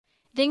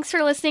Thanks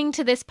for listening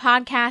to this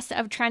podcast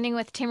of Trending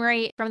with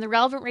Timmery from the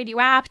Relevant Radio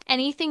app.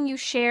 Anything you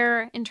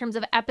share in terms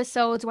of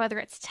episodes, whether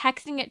it's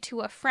texting it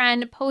to a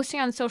friend, posting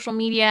on social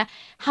media,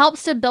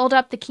 helps to build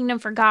up the kingdom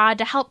for God,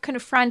 to help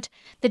confront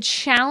the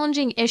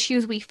challenging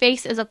issues we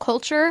face as a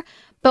culture,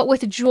 but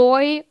with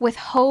joy, with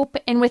hope,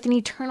 and with an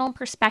eternal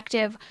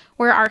perspective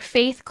where our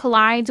faith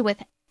collides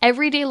with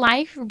everyday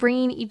life,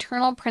 bringing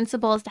eternal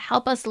principles to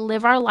help us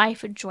live our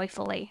life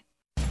joyfully.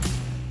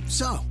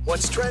 So,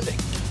 what's trending?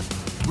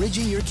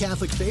 Bridging your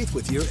Catholic faith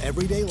with your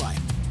everyday life.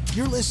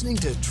 You're listening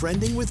to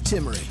Trending with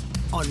Timmery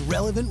on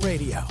Relevant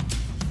Radio.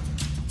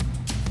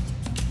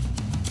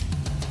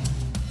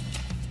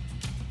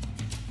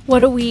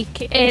 What a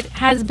week. It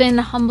has been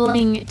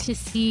humbling to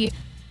see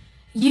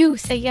you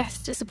say yes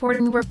to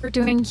supporting the work we're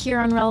doing here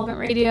on Relevant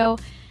Radio.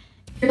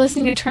 You're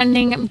listening to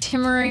Trending. I'm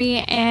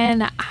Timmery,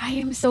 and I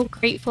am so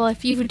grateful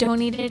if you've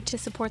donated to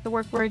support the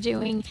work we're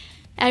doing.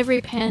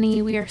 Every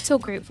penny we are so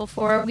grateful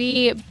for.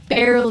 We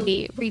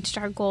barely reached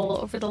our goal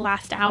over the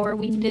last hour.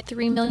 We needed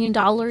 $3 million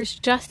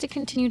just to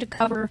continue to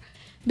cover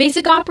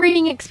basic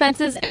operating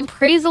expenses, and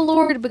praise the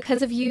Lord,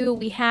 because of you,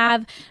 we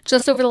have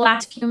just over the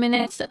last few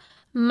minutes,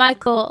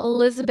 Michael,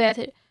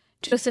 Elizabeth,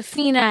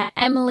 Josephina,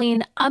 Emily,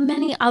 and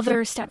many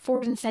others stepped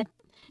forward and said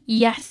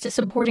yes to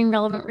supporting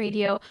Relevant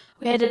Radio.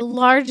 We had a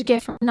large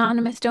gift from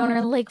anonymous donor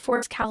in Lake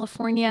Forest,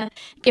 California,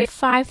 give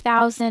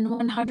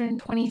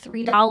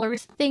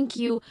 $5,123. Thank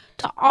you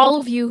to all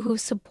of you who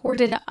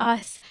supported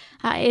us.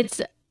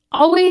 It's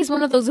always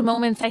one of those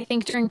moments, I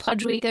think, during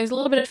Pledge Week. There's a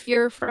little bit of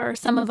fear for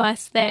some of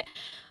us that,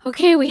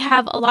 okay, we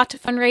have a lot to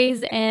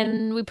fundraise,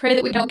 and we pray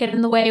that we don't get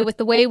in the way with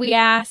the way we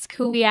ask,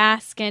 who we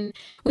ask, and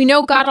we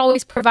know God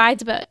always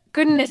provides, but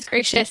goodness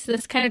gracious,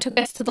 this kind of took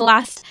us to the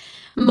last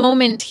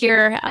moment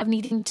here of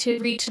needing to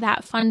reach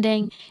that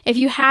funding. If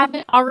you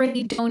haven't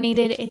already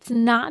donated, it's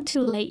not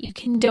too late. You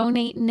can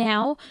donate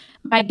now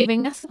by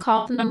giving us a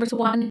call. The number's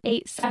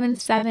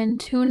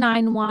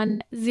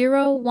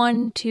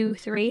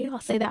 1-877-291-0123.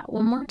 I'll say that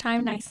one more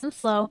time, nice and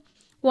slow.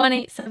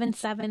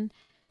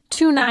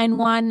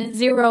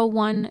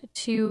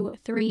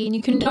 1-877-291-0123. And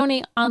you can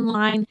donate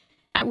online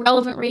at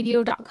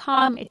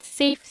relevantradio.com. It's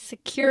safe,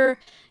 secure,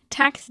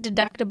 tax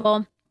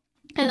deductible.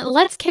 And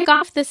let's kick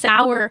off this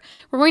hour.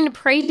 We're going to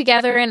pray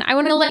together, and I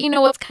want to let you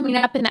know what's coming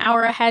up in the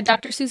hour ahead.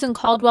 Dr. Susan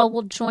Caldwell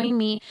will join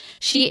me.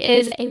 She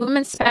is a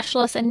women's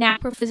specialist and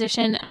NAPRA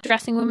physician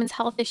addressing women's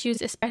health issues,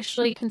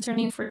 especially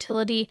concerning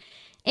fertility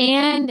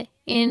and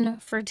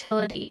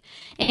infertility.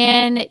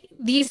 And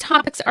these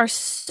topics are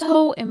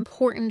so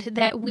important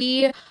that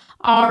we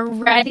are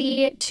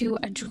ready to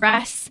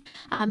address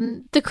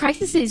the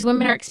crises these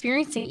women are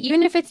experiencing,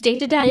 even if it's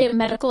day-to-day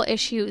medical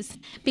issues,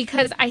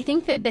 because I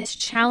think that this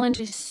challenge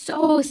is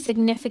so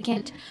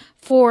significant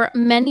for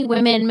many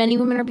women. Many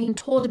women are being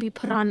told to be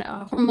put on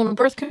hormonal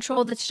birth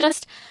control that's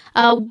just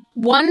a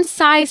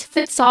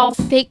one-size-fits-all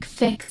fake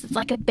fix. It's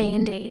like a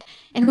Band-Aid.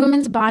 And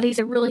women's bodies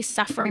are really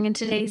suffering in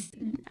today's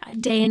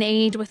day and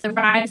age with the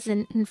rise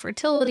in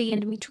infertility,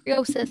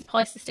 endometriosis,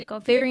 polycystic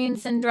ovarian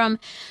syndrome.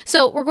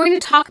 So we're going to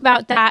talk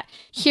about that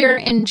here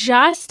in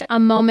just a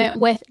moment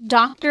with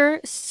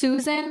Dr.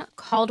 Susan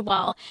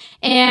Caldwell.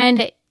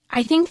 And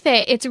I think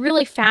that it's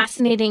really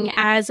fascinating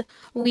as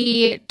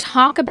we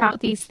talk about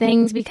these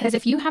things, because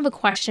if you have a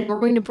question, we're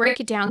going to break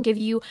it down, give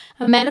you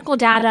a medical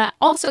data,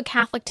 also a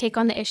Catholic take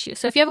on the issue.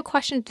 So if you have a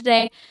question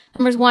today,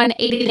 number's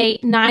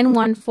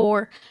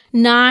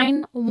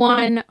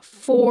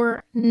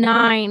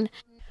 1-888-914-9149.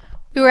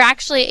 We were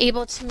actually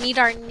able to meet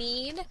our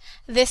need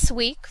this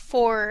week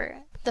for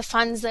the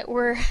funds that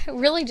were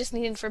really just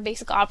needed for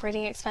basic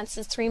operating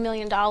expenses, $3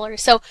 million.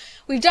 So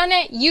we've done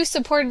it. You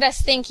supported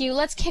us. Thank you.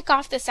 Let's kick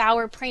off this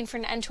hour praying for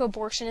an end to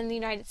abortion in the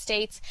United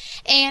States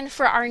and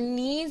for our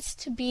needs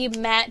to be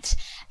met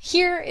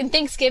here in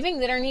Thanksgiving,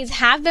 that our needs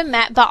have been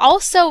met, but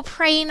also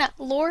praying,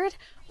 Lord,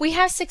 we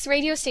have 6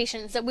 radio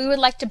stations that we would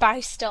like to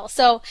buy still.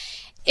 So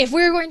if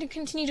we're going to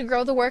continue to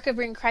grow the work of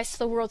bringing Christ to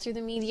the world through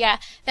the media,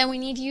 then we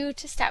need you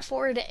to step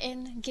forward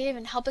and give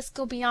and help us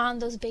go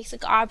beyond those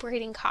basic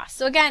operating costs.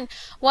 So again,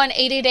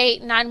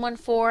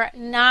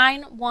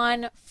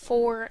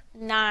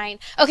 1-888-914-9149.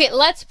 Okay,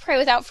 let's pray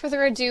without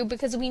further ado,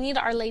 because we need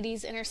Our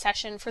Lady's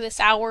intercession for this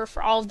hour,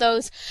 for all of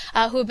those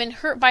who have been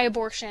hurt by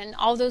abortion,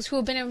 all those who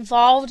have been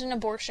involved in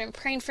abortion,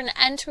 praying for an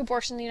end to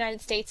abortion in the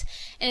United States,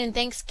 and in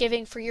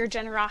thanksgiving for your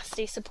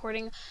generosity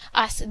supporting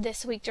us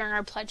this week during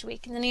our Pledge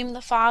Week. In the name of the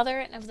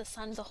Father, and of the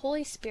Son, and of the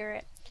Holy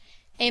Spirit.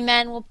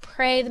 Amen. We'll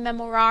pray the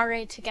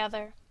Memorare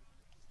together.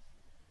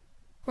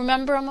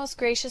 Remember, O most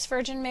gracious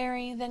Virgin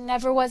Mary, that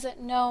never was it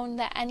known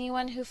that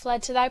anyone who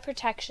fled to thy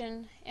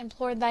protection,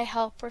 implored thy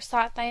help, or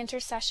sought thy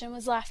intercession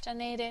was left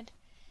unaided.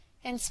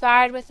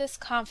 Inspired with this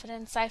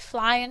confidence, I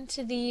fly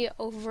unto thee,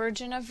 O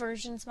Virgin of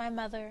Virgins, my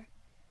Mother.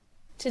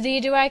 To thee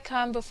do I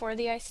come, before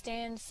thee I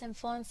stand,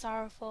 sinful and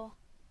sorrowful.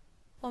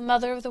 O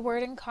Mother of the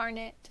Word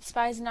incarnate,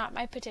 despise not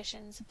my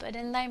petitions, but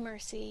in thy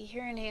mercy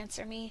hear and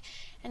answer me.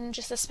 And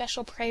just a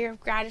special prayer of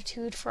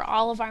gratitude for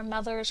all of our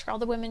mothers, for all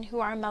the women who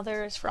are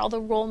mothers, for all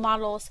the role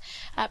models,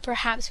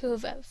 perhaps who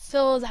have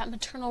filled that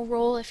maternal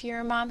role if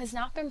your mom has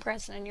not been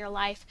present in your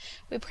life.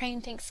 We pray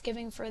in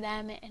thanksgiving for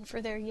them and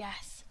for their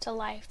yes to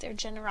life, their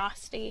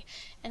generosity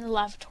and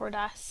love toward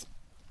us.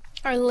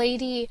 Our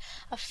Lady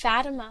of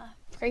Fatima,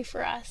 pray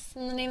for us.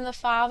 In the name of the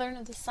Father, and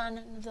of the Son,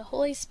 and of the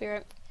Holy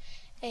Spirit.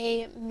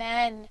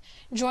 Amen.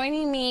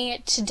 Joining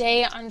me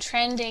today on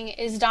Trending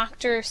is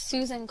Dr.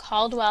 Susan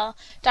Caldwell.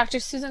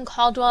 Dr. Susan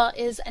Caldwell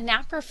is a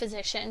NAPR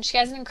physician. She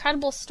has an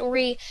incredible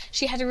story.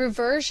 She had a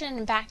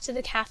reversion back to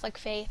the Catholic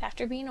faith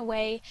after being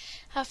away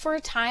for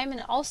a time,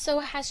 and also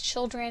has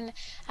children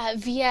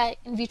via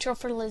in vitro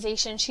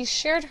fertilization. She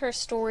shared her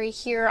story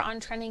here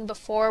on Trending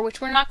before, which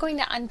we're not going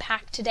to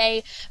unpack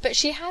today, but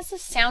she has the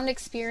sound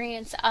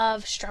experience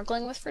of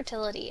struggling with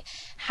fertility,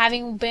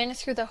 having been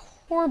through the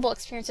horrible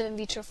experience of in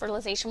vitro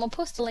fertilization. We'll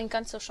post a link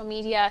on social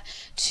media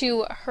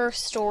to her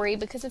story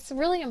because it's a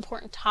really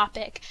important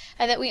topic,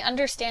 that we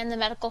understand the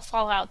medical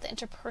fallout, the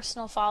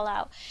interpersonal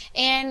fallout.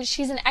 And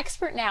she's an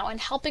expert now in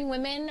helping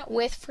women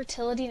with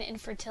fertility and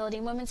infertility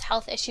and women's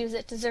health issues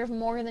that deserve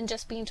more than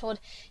just being told,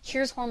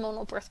 here's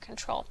hormonal birth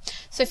control.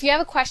 So if you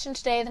have a question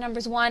today, the number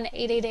is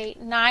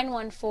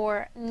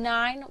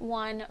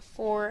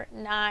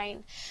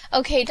 1-888-914-9149.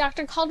 Okay,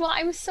 Dr. Caldwell,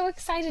 I'm so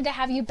excited to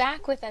have you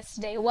back with us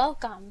today.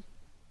 Welcome.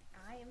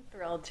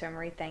 Thrilled,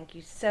 Timmery. Thank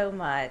you so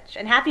much.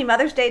 And happy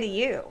Mother's Day to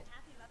you.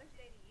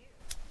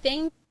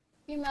 Thank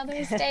you,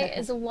 Mother's Day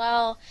as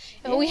well.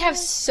 Yeah. We have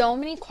so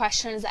many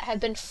questions that have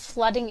been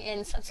flooding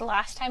in since the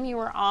last time you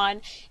were on.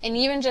 And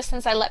even just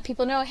since I let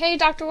people know, hey,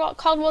 Dr.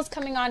 Caldwell's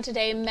coming on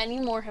today, many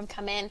more have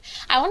come in.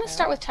 I want to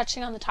start with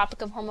touching on the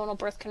topic of hormonal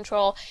birth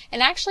control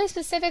and actually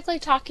specifically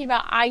talking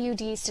about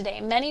IUDs today.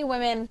 Many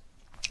women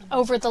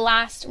over the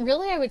last,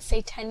 really, I would say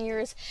 10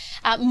 years,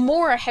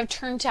 more have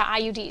turned to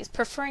IUDs,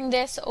 preferring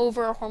this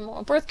over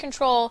hormonal birth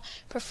control,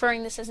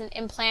 preferring this as an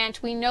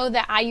implant. We know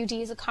that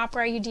IUDs, a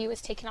copper IUD,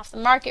 was taken off the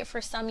market for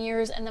some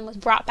years and then was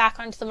brought back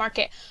onto the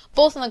market,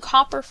 both in the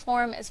copper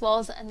form as well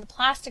as in the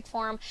plastic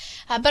form.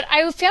 But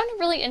I found it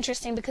really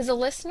interesting because a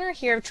listener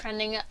here of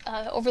Trending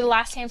over the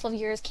last handful of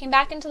years came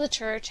back into the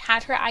church,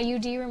 had her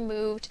IUD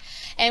removed,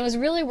 and was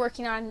really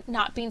working on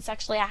not being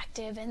sexually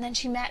active. And then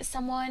she met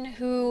someone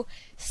who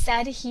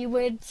said he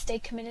would stay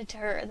committed to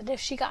her, that if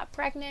she got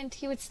pregnant,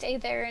 he would stay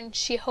there, and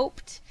she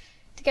hoped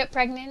to get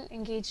pregnant,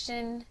 engaged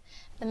in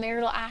the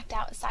marital act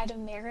outside of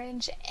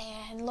marriage,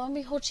 and lo and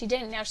behold, she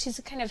didn't. Now she's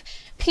kind of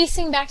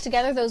piecing back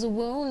together those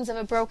wounds of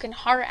a broken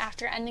heart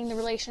after ending the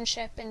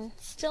relationship and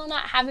still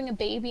not having a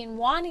baby and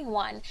wanting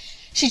one.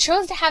 She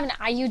chose to have an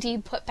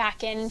IUD put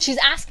back in. She's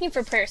asking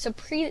for prayer, so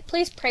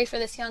please pray for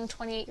this young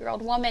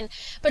 28-year-old woman.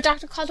 But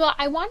Dr. Caldwell,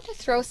 I want to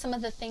throw some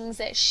of the things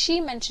that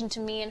she mentioned to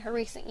me in her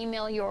recent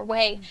email your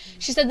way. Mm-hmm.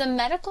 She said the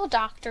medical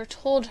doctor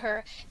told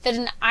her that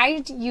an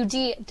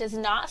IUD does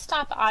not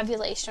stop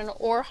ovulation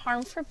or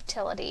harm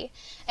fertility.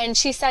 And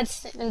she said,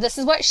 and this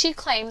is what she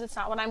claims, it's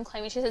not what I'm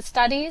claiming, she said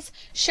studies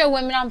show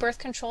women on birth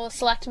control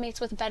select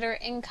mates with better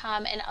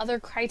income and other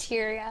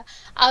criteria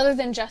other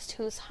than just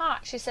who's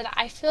hot. She said,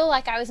 I feel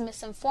like I was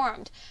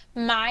misinformed.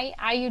 My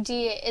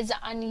IUD is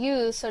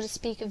unused, so to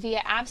speak,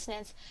 via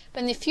abstinence.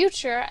 But in the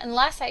future,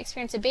 unless I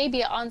experience a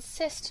baby, I'll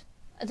insist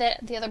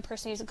that the other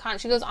person use a condom.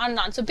 She goes on and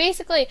on. So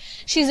basically,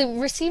 she's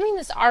receiving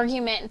this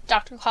argument,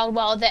 Dr.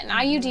 Caldwell, that an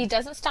IUD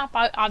doesn't stop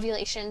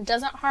ovulation,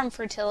 doesn't harm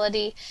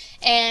fertility,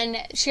 and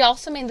she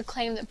also made the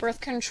claim that birth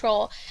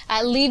control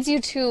leads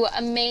you to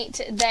a mate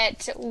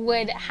that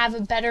would have a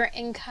better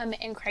income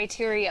and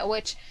criteria,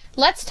 which,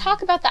 let's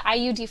talk about the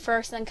IUD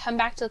first and then come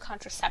back to the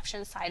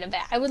contraception side of it.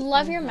 I would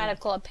love your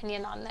medical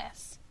opinion on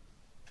this.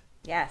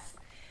 Yes.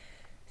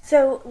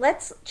 So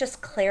let's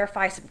just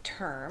clarify some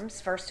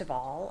terms. First of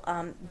all,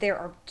 there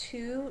are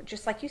two,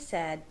 just like you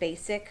said,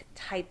 basic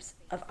types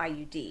of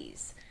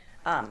IUDs.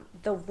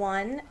 The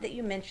one that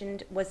you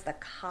mentioned was the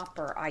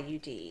copper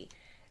IUD.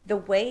 The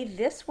way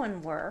this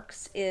one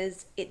works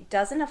is it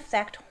doesn't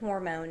affect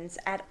hormones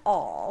at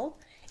all.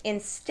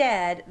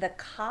 Instead, the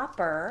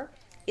copper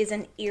is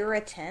an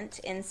irritant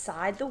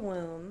inside the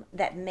womb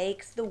that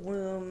makes the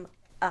womb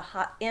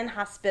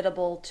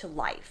inhospitable to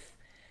life.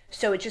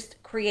 So it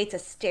just creates a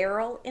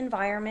sterile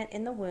environment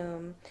in the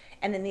womb.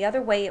 And then the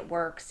other way it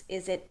works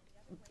is it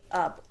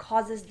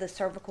causes the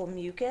cervical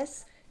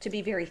mucus to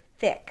be very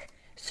thick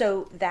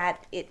so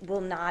that it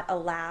will not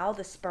allow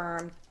the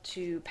sperm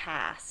to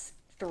pass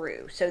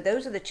through. So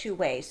those are the two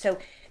ways. So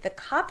the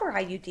copper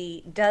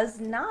IUD does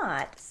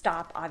not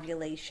stop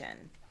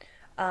ovulation,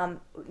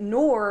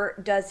 nor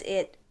does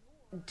it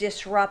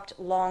disrupt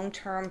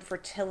long-term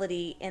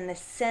fertility in the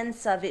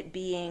sense of it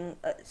being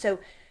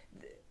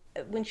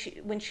when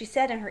she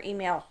said in her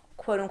email,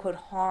 quote unquote,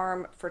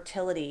 harm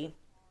fertility,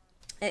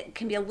 it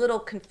can be a little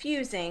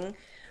confusing.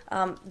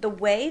 The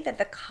way that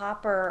the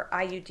copper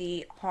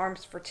IUD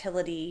harms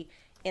fertility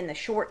in the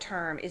short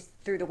term is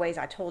through the ways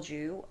I told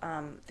you,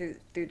 through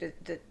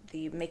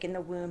the making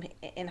the womb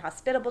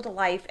inhospitable to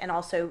life, and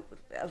also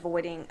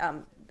avoiding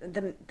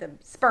the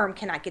sperm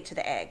cannot get to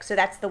the egg. So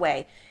that's the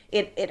way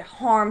it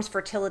harms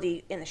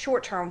fertility in the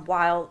short term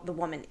while the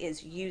woman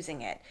is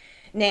using it.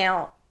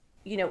 Now,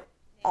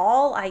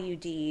 all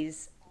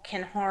IUDs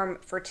can harm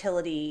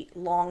fertility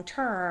long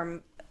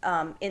term.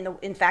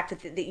 In fact,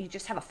 that you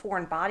just have a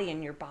foreign body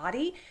in your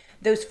body.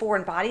 Those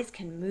foreign bodies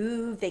can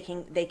move. They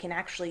can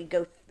actually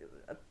go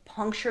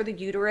puncture the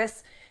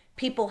uterus.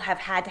 People have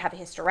had to have a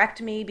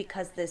hysterectomy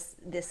because this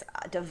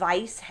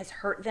device has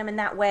hurt them in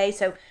that way.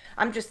 So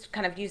I'm just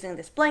kind of using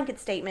this blanket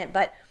statement,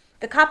 but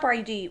the copper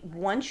IUD,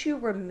 once you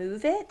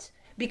remove it,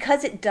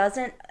 because it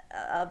doesn't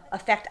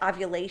affect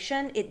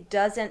ovulation, it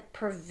doesn't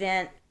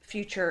prevent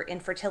future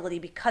infertility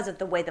because of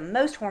the way the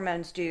most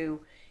hormones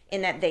do,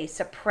 in that they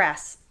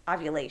suppress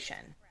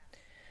ovulation.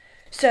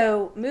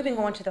 So moving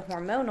on to the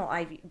hormonal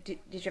IUD, did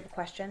you have a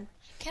question?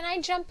 Can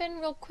I jump in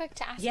real quick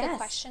to ask Yes. a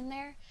question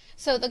there?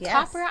 So the Yes.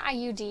 copper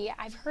IUD,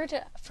 I've heard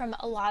from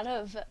a lot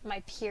of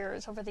my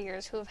peers over the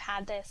years who have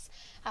had this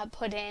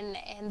put in,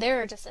 and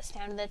they're just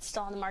astounded that it's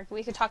still on the market.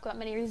 We could talk about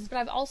many reasons, but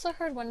I've also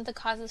heard one of the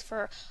causes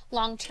for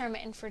long-term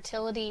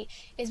infertility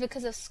is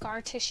because of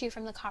scar tissue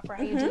from the copper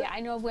IUD.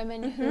 I know of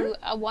women who,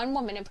 one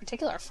woman in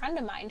particular, a friend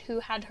of mine, who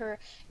had her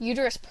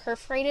uterus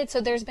perforated. So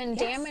there's been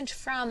damage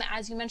from,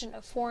 as you mentioned,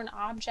 a foreign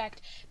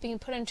object being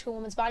put into a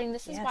woman's body, and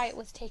this is why it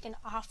was taken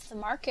off the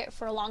market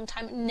for a long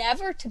time,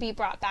 never to be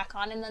brought back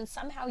on, and then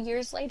somehow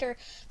years later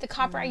the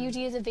copper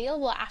IUD is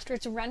available after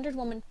it's rendered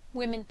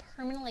women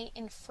permanently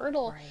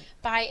infertile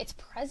by its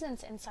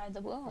presence inside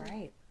the womb.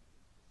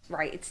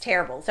 Right. It's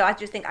terrible. So I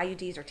just think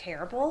IUDs are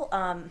terrible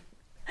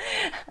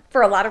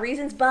for a lot of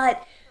reasons,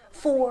 but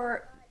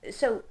for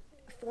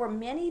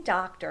many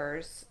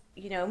doctors,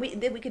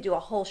 we could do a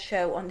whole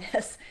show on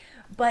this,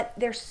 but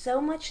there's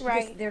so much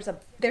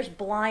there's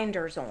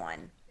blinders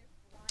on.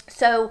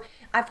 So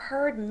I've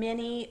heard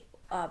many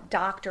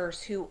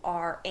doctors who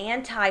are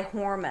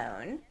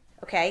anti-hormone,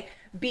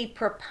 be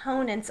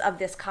proponents of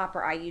this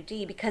copper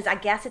IUD because I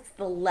guess it's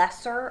the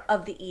lesser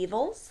of the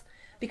evils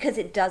because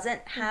it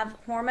doesn't have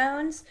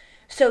hormones.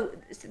 So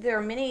there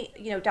are many,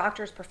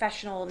 doctors,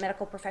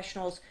 medical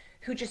professionals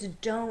who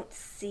just don't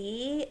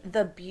see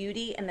the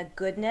beauty and the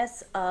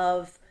goodness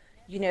of,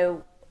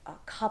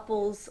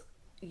 couples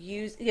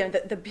use,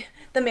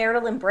 the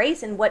marital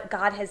embrace, and what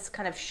God has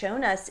kind of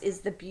shown us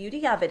is the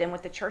beauty of it, and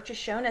what the church has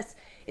shown us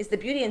is the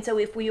beauty. And so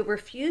if we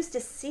refuse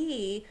to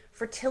see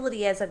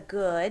fertility as a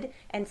good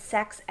and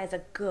sex as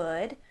a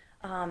good,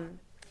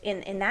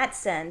 in that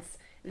sense,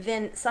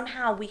 then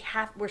somehow we're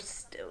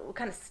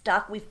kind of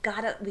stuck. We've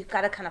got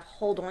to kind of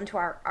hold on to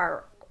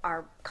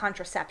our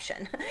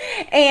contraception,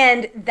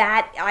 and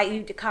that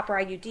copper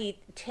IUD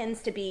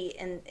tends to be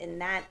in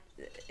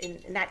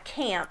that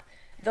camp,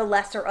 the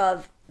lesser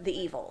of the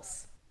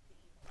evils,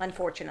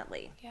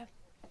 unfortunately.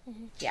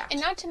 Yeah. And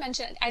not to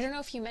mention, I don't know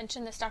if you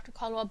mentioned this, Dr.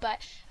 Caldwell, but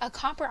a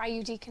copper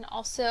IUD can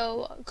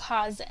also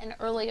cause an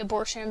early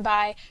abortion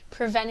by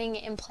preventing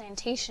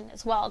implantation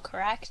as well,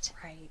 correct?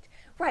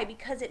 Right,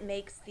 because it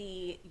makes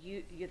the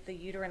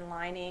uterine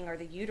lining, or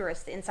the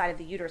uterus, the inside of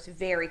the uterus,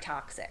 very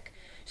toxic.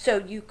 So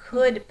you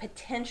could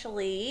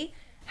potentially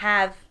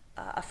have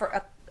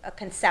a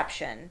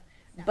conception,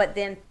 but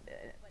then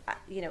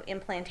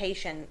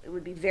implantation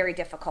would be very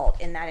difficult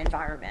in that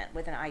environment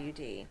with an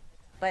IUD.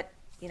 But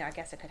I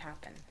guess it could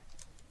happen.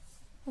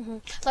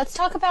 Let's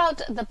talk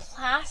about the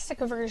plastic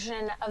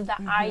version of the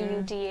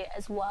IUD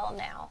as well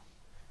now.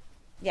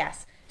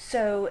 Yes.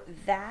 So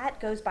that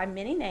goes by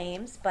many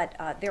names, but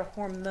they're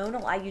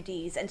hormonal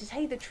IUDs. And to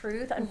tell you the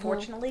truth,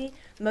 unfortunately,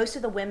 most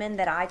of the women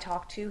that I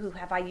talk to who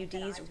have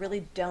IUDs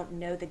really don't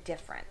know the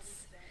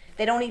difference.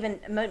 They don't even,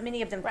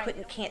 many of them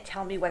can't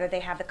tell me whether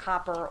they have the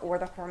copper or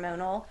the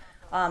hormonal,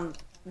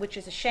 which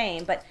is a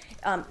shame. But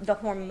the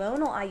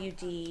hormonal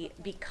IUD,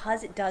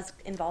 because it does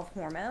involve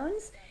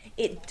hormones,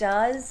 it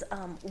does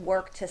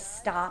work to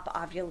stop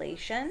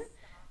ovulation.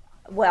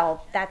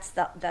 Well, that's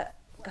the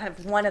kind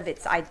of one of the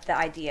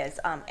ideas,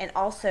 and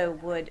also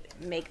would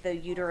make the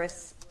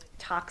uterus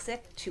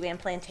toxic to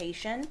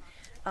implantation,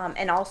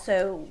 and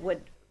also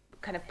would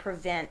kind of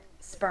prevent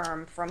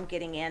sperm from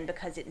getting in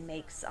because it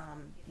makes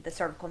the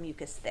cervical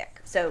mucus thick.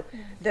 So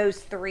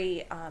those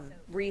three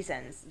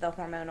reasons, the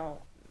hormonal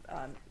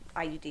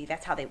IUD,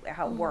 that's how it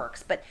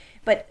works. But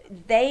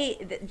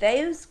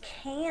those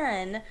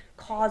can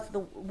cause the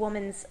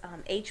woman's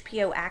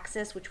HPO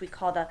axis, which we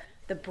call the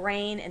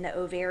brain and the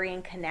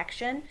ovarian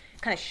connection,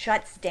 kind of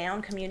shuts down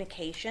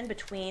communication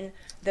between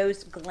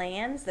those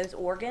glands, those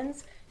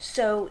organs.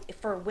 So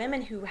for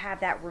women who have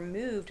that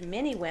removed,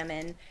 many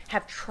women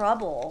have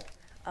trouble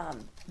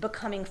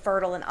becoming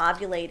fertile and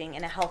ovulating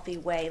in a healthy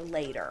way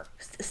later,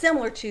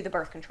 similar to the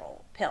birth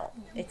control pill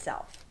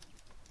itself.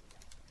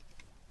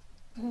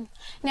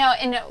 Now,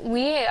 and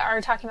we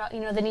are talking about,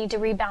 the need to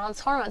rebalance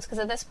hormones, because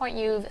at this point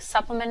you've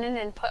supplemented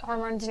and put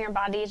hormones in your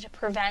body to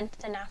prevent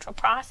the natural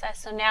process.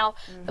 So now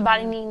the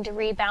body needing to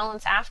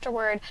rebalance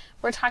afterward,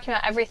 we're talking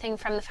about everything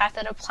from the fact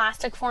that a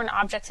plastic foreign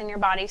object's in your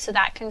body, so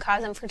that can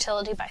cause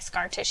infertility by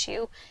scar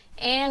tissue.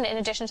 And in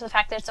addition to the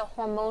fact that it's a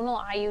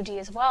hormonal IUD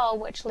as well,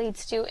 which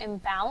leads to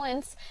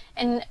imbalance.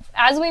 And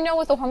as we know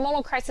with the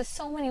hormonal crisis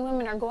so many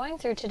women are going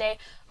through today,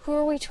 who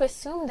are we to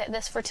assume that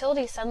this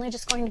fertility is suddenly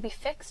just going to be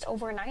fixed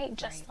overnight,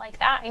 just like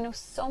that? I know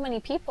so many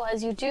people,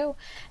 as you do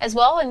as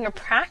well in your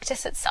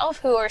practice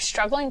itself, who are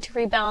struggling to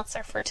rebalance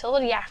their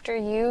fertility after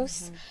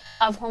use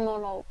of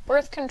hormonal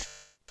birth control,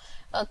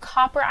 a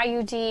copper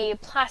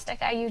IUD, plastic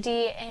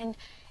IUD. And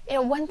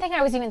one thing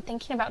I was even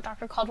thinking about,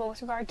 Dr. Caldwell,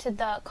 with regard to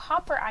the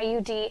copper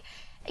IUD,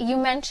 you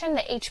mentioned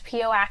the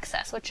HPO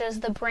axis, which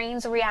is the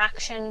brain's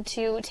reaction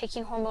to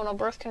taking hormonal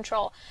birth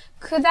control.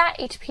 Could that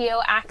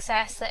HPO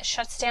axis that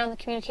shuts down the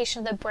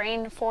communication of the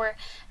brain for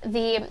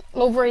the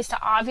ovaries to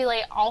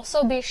ovulate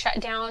also be shut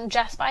down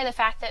just by the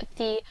fact that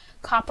the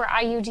copper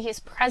IUD is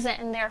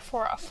present and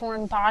therefore a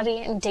foreign body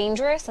and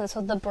dangerous, and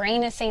so the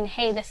brain is saying,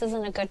 hey, this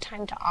isn't a good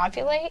time to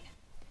ovulate?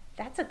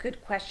 That's a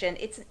good question.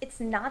 It's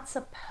not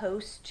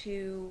supposed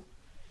to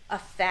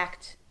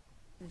affect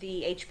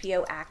the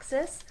HPO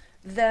axis,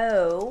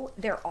 though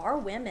there are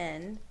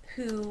women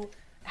who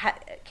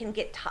can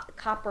get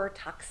copper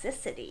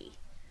toxicity.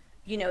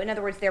 In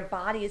other words, their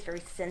body is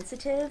very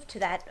sensitive to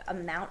that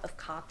amount of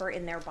copper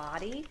in their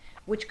body,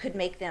 which could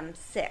make them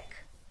sick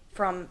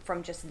from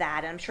just that.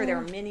 And I'm sure there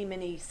are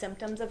many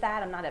symptoms of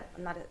that. I'm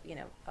not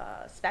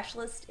a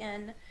specialist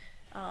in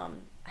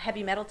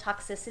heavy metal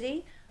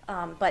toxicity,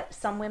 but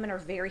some women are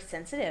very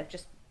sensitive,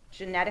 just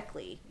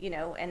genetically,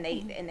 and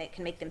it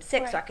can make them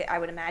sick. Right. So I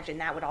would imagine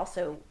that would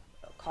also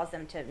cause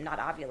them to not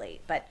ovulate.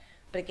 But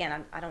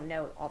again, I don't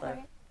know all the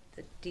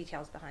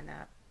details behind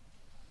that.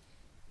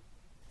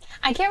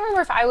 I can't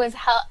remember if I was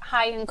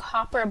high in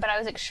copper, but I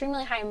was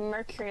extremely high in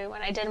mercury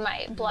when I did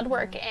my blood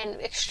work,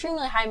 and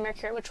extremely high in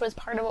mercury, which was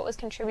part of what was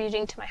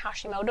contributing to my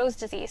Hashimoto's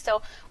disease.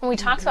 So when we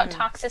talk about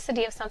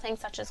toxicity of something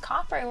such as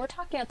copper, and we're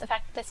talking about the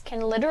fact that this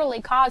can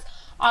literally cause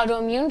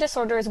autoimmune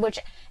disorders, which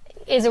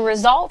is a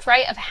result,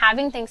 right, of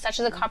having things such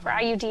as a copper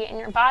IUD in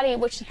your body,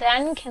 which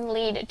then can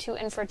lead to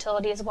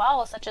infertility as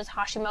well, such as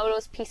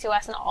Hashimoto's,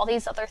 PCOS, and all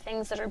these other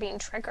things that are being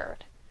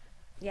triggered.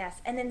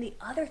 Yes, and then the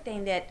other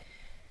thing that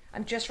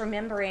I'm just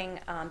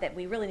remembering that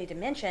we really need to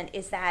mention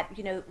is that,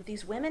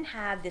 these women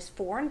have this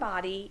foreign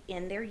body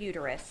in their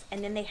uterus,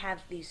 and then they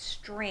have these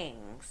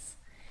strings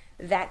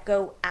that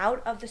go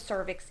out of the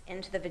cervix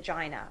into the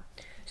vagina.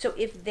 So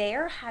if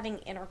they're having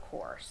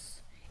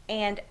intercourse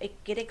and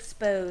get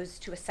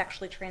exposed to a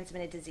sexually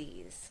transmitted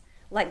disease,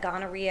 like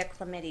gonorrhea,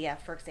 chlamydia,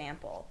 for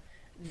example,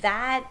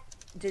 that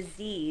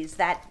disease,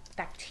 that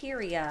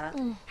bacteria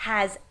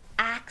has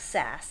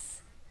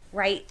access,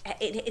 right?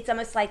 It's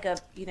almost like an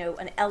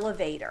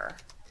elevator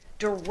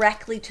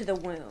directly to the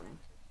womb,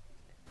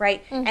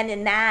 right? And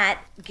then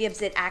that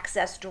gives it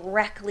access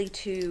directly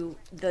to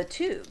the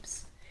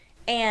tubes.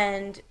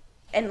 And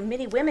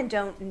many women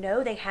don't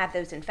know they have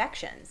those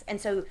infections.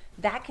 And so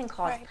that can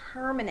cause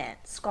permanent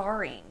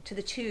scarring to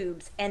the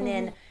tubes. And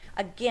then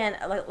again,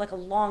 like a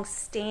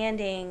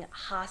long-standing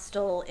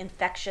hostile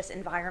infectious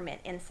environment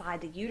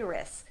inside the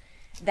uterus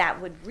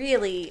that would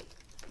really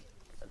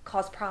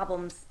cause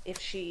problems if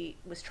she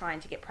was trying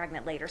to get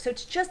pregnant later. So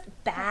it's just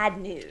bad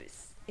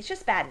news. It's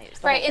just bad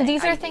news. Right, and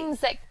these are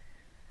things that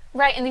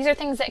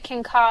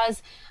can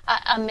cause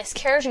a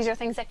miscarriage. These are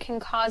things that can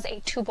cause a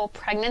tubal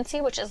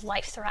pregnancy, which is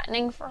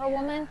life-threatening for a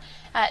woman.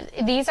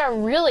 These are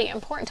really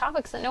important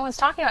topics that no one's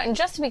talking about. And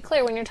just to be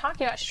clear, when you're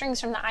talking about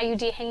strings from the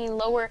IUD hanging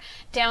lower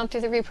down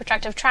through the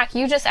reproductive tract,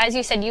 you said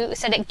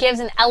it gives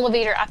an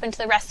elevator up into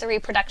the rest of the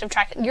reproductive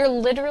tract. You're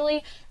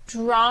literally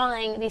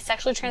drawing these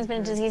sexually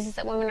transmitted diseases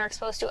that women are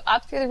exposed to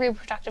up through the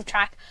reproductive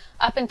tract,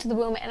 up into the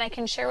womb. And I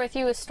can share with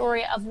you a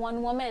story of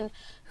one woman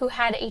who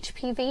had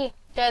HPV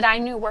that I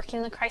knew working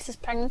in the crisis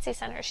pregnancy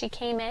center. She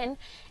came in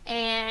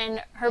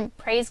and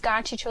praise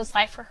God, she chose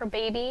life for her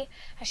baby.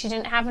 She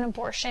didn't have an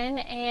abortion,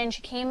 and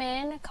she came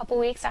in a couple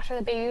weeks after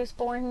the baby was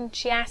born, and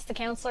she asked the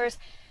counselors,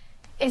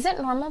 is it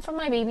normal for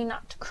my baby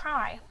not to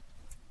cry?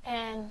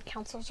 And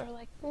counselors are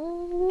like,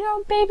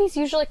 no, babies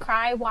usually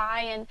cry.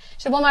 Why? And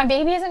she said, well, my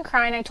baby isn't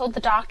crying. I told the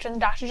doctor, and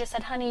the doctor just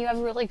said, honey, you have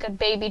a really good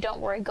baby. Don't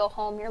worry. Go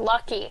home. You're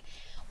lucky.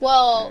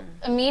 Well,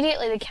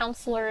 immediately the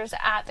counselors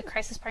at the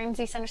crisis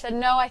pregnancy center said,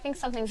 no, I think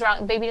something's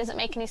wrong. The baby doesn't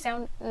make any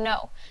sound.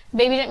 No, the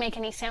baby didn't make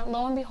any sound.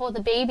 Lo and behold,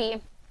 the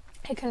baby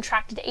had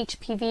contracted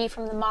HPV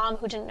from the mom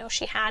who didn't know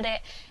she had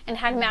it, and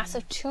had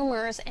massive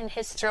tumors in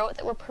his throat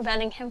that were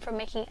preventing him from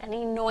making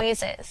any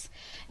noises.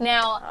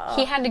 Now,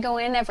 he had to go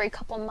in every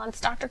couple months,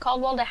 Dr.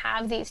 Caldwell, to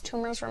have these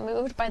tumors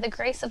removed. By the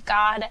grace of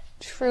God,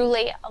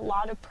 truly a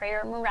lot of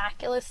prayer,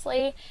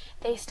 miraculously,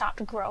 they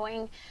stopped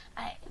growing.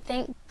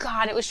 Thank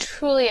God, it was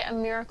truly a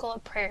miracle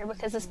of prayer,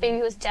 because this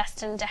baby was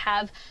destined to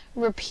have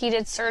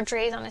repeated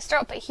surgeries on his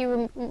throat, but he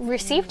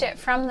received it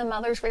from the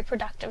mother's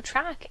reproductive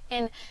tract.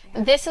 And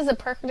this is a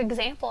perfect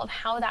example of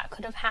how that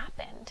could have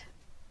happened.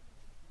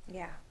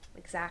 Yeah,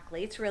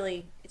 exactly. It's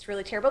really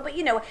terrible. But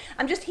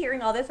I'm just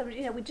hearing all this.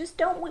 We just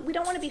don't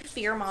want to be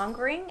fear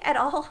mongering at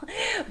all.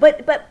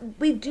 But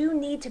we do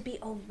need to be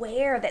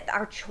aware that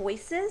our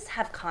choices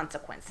have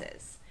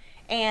consequences.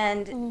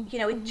 And it's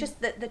Mm-hmm.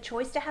 just the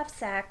choice to have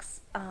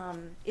sex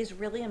is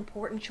really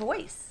important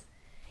choice.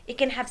 It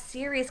can have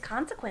serious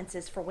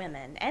consequences for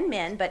women and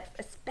men, but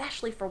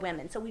especially for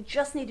women. So we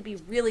just need to be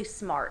really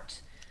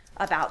smart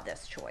about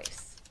this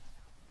choice.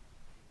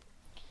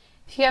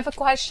 If you have a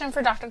question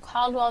for Dr.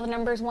 Caldwell, the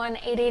number is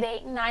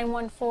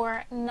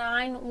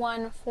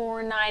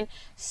 1-888-914-9149.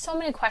 So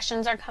many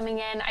questions are coming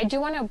in. I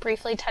do want to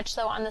briefly touch,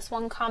 though, on this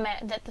one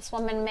comment that this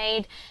woman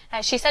made.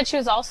 She said she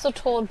was also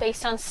told,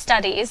 based on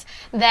studies,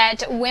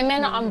 that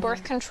women on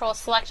birth control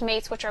select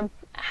mates which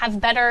have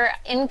better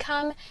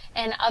income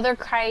and other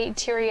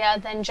criteria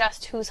than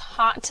just who's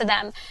hot to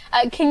them.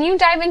 Can you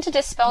dive into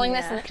dispelling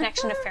this and Yeah. the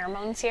connection to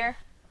pheromones here?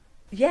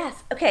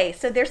 Yes. Okay.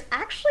 So there's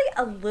actually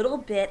a little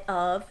bit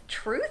of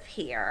truth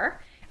here.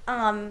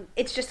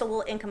 It's just a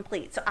little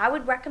incomplete. So I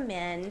would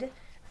recommend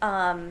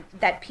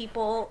that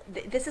people,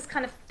 this is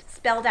kind of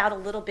spelled out a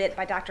little bit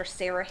by Dr.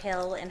 Sarah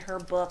Hill in her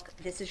book,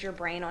 This Is Your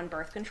Brain on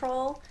Birth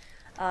Control.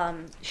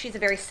 She's a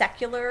very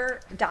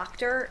secular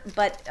doctor,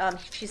 but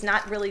she's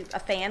not really a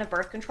fan of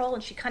birth control,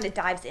 and she kind of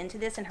dives into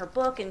this in her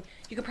book, and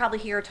you could probably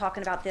hear her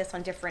talking about this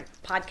on different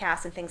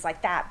podcasts and things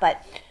like that.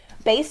 But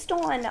based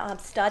on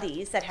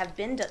studies that have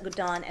been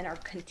done and are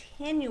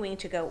continuing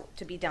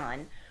to be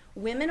done,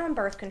 women on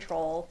birth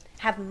control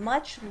have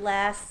much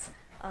less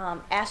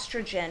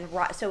estrogen.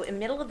 So in the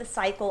middle of the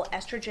cycle,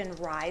 estrogen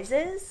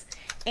rises,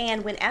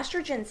 and when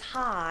estrogen's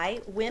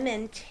high,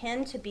 women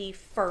tend to be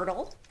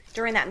fertile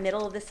during that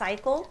middle of the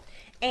cycle,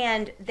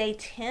 and they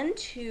tend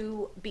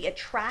to be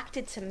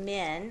attracted to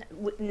men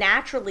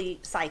naturally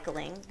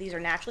cycling. These are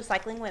naturally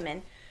cycling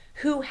women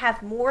who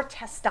have more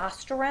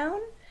testosterone,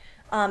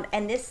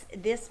 and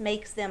this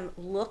makes them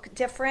look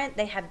different.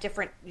 They have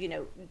different,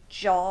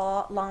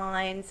 jaw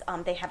lines.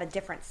 They have a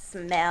different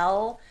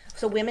smell.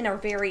 So women are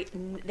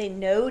they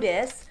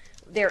notice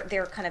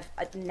they're kind of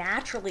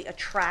naturally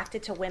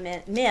attracted to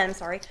men,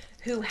 sorry,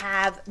 who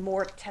have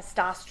more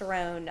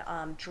testosterone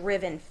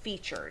driven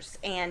features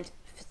and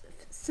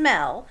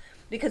smell,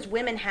 because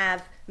women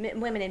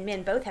and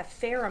men both have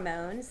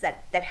pheromones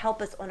that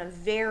help us on a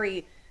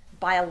very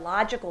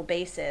biological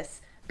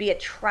basis be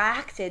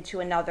attracted to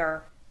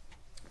another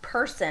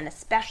person,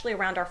 especially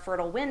around our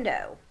fertile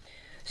window.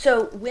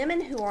 So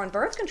women who are on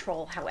birth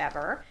control,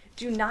 however,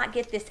 do not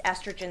get this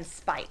estrogen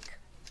spike.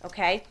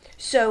 Okay,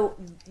 so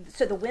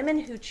the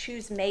women who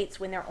choose mates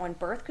when they're on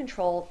birth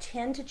control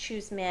tend to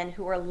choose men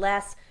who are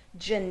less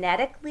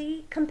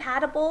genetically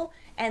compatible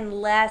and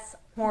less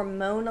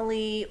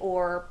hormonally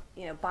or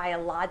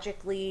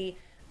biologically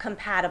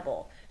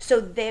compatible.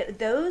 So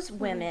those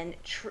women,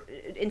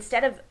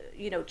 instead of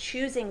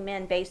choosing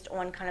men based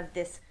on kind of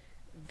this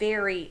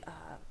very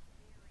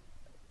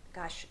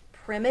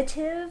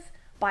primitive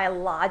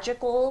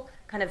biological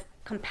kind of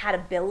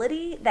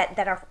compatibility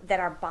that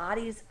our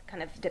bodies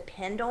kind of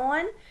depend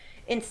on,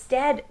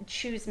 instead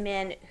choose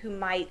men who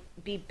might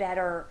be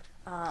better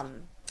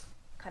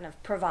kind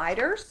of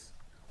providers,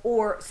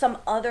 or some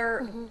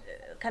other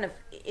kind of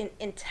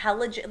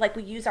intelligent, like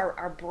we use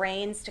our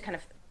brains to kind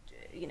of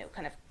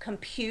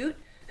compute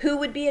who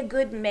would be a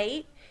good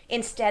mate,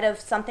 instead of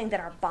something that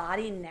our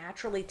body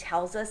naturally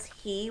tells us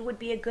he would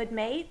be a good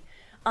mate.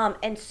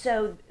 And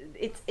so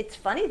it's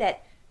funny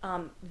that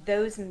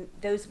those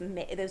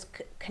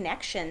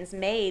connections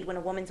made when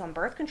a woman's on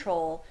birth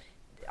control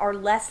are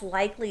less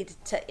likely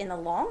to in the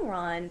long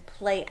run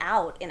play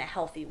out in a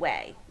healthy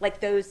way.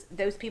 Like those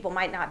people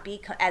might not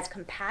be as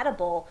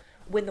compatible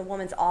when the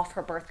woman's off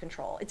her birth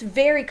control. It's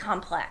very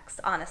complex,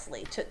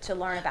 honestly, to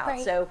learn about.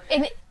 Right. So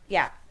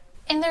yeah.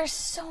 And there's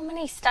so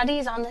many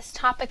studies on this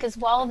topic as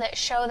well that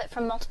show that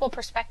from multiple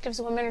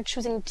perspectives, women are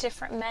choosing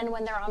different men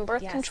when they're on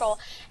birth Yes. control.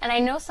 And I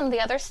know some of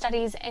the other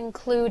studies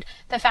include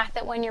the fact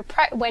that when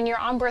you're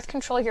on birth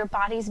control, your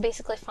body's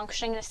basically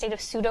functioning in a state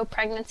of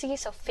pseudo-pregnancy,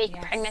 so fake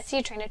Yes.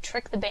 pregnancy, trying to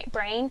trick the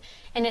brain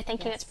into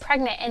thinking Yes. it's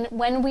pregnant. And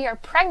when we are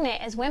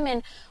pregnant as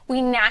women,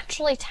 we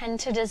naturally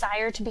tend to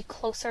desire to be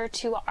closer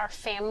to our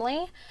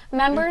family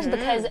members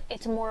because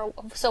it's more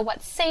so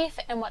what's safe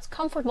and what's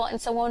comfortable.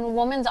 And so when a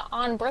woman's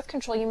on birth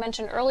control, you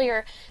mentioned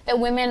earlier that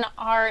women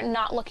are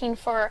not looking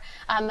for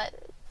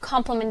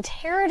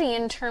complementarity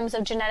in terms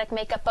of genetic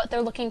makeup, but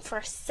they're looking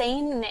for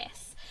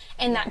sameness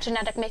in that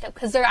genetic makeup,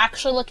 because they're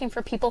actually looking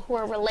for people who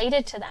are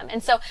related to them.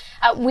 And so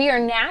we are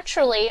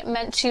naturally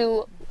meant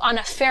to, on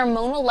a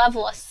pheromonal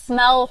level, a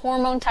smell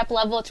hormone type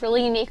level, it's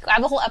really unique. I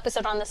have a whole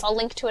episode on this. I'll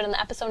link to it in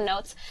the episode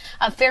notes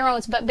of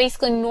pheromones. But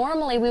basically,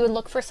 normally we would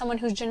look for someone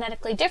who's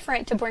genetically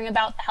different to bring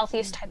about the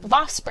healthiest type of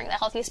offspring, the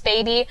healthiest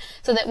baby,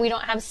 so that we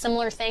don't have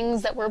similar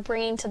things that we're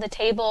bringing to the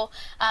table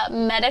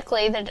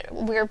medically that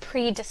we're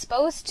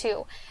predisposed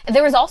to.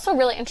 There was also a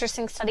really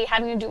interesting study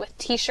having to do with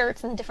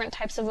t-shirts and the different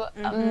types of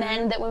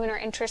men that women are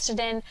interested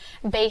in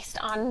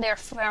based on their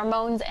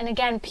pheromones. And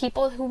again,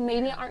 people who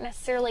maybe aren't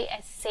necessarily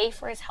as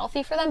safe or as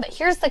healthy for them them. But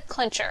here's the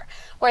clincher.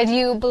 Whether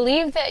you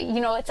believe that,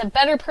 it's a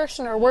better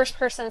person or a worse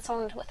person,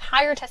 someone with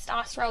higher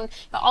testosterone,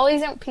 all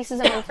these pieces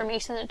of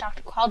information that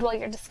Dr. Caldwell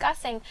you're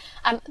discussing,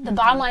 the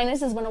bottom line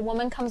is when a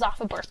woman comes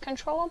off of birth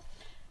control,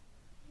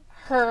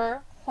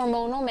 her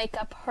hormonal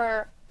makeup,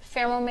 her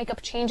pheromone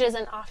makeup changes,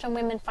 and often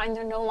women find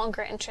they're no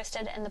longer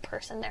interested in the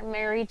person they're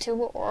married to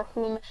or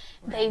whom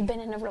they've been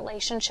in a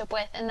relationship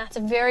with. And that's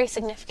very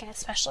significant,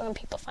 especially when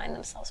people find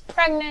themselves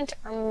pregnant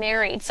or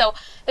married. So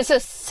this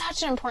is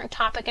such an important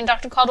topic. And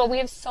Dr. Caldwell, we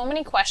have so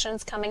many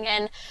questions coming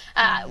in,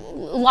 a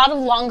lot of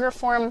longer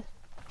form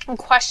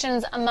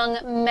questions among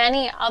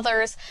many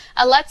others.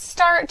 Let's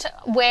start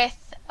with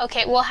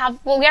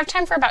we have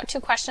time for about 2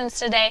 questions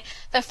today.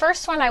 The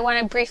first one I want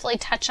to briefly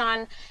touch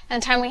on,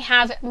 and the time we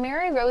have,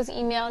 Mary Rose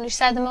emailed, and she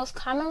said the most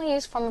commonly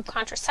used form of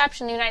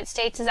contraception in the United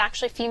States is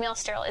actually female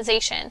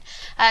sterilization.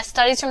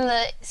 Studies from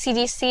the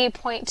CDC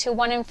point to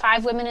 1 in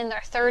 5 women in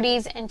their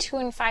 30s and 2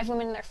 in 5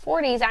 women in their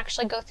 40s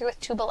actually go through with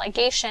tubal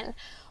ligation.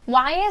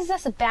 Why is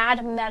this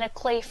bad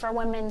medically for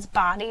women's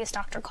bodies,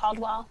 Dr.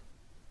 Caldwell?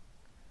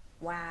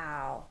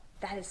 Wow,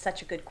 that is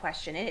such a good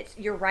question. And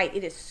you're right,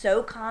 it is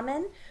so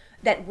common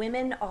that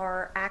women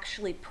are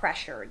actually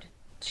pressured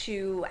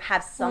to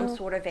have some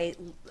sort of a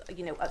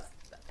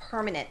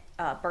permanent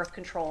birth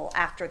control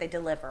after they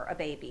deliver a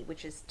baby,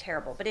 which is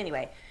terrible. But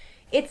anyway,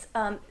 it's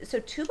so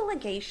tubal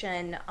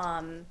ligation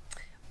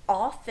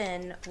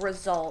often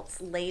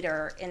results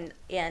later in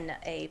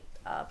a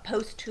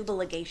post-tubal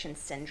ligation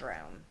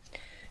syndrome.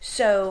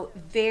 So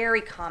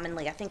very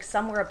commonly, I think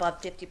somewhere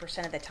above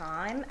 50% of the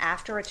time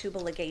after a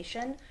tubal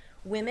ligation,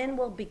 women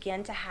will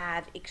begin to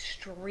have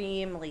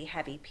extremely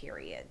heavy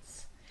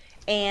periods.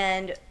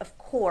 And of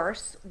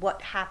course,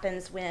 what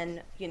happens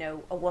when,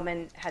 a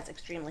woman has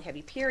extremely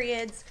heavy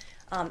periods,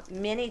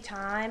 many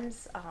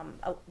times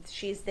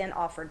she's then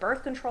offered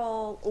birth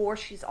control, or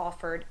she's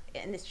offered,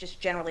 and this just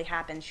generally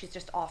happens, she's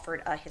just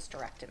offered a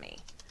hysterectomy,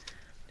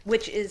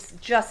 which is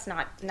just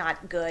not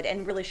good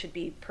and really should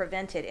be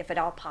prevented if at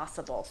all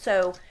possible.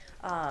 So,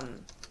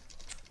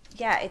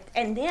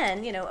 and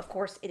then, of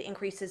course, it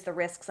increases the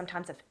risk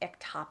sometimes of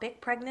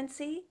ectopic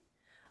pregnancy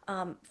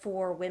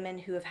for women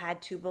who have had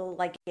tubal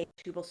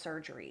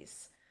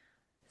surgeries.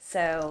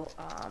 So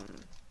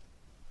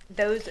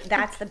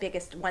that's the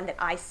biggest one that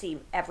I see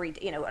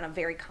on a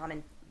very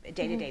common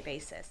day-to-day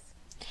basis.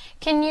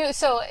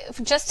 So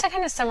just to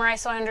kind of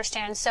summarize so I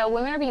understand, so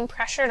women are being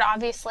pressured,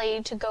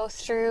 obviously, to go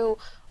through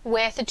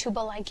with a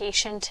tubal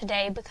ligation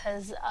today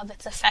because of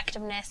its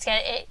effectiveness.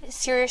 Yet it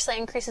seriously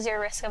increases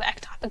your risk of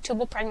ectopic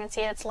tubal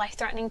pregnancy. It's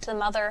life-threatening to the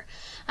mother.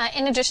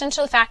 In addition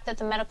to the fact that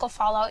the medical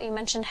fallout, you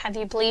mentioned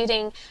heavy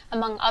bleeding,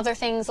 among other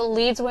things,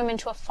 leads women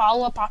to a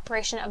follow-up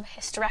operation of a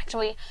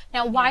hysterectomy.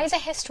 Now, why is a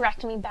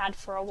hysterectomy bad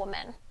for a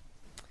woman?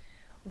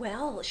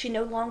 Well, she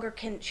no longer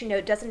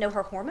doesn't know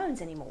her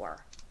hormones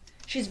anymore.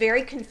 She's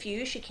very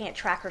confused. She can't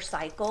track her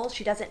cycle.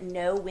 She doesn't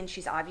know when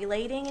she's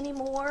ovulating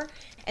anymore.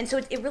 And so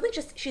it really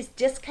she's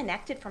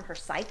disconnected from her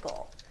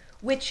cycle,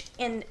 which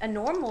in a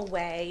normal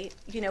way,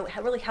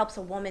 really helps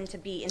a woman to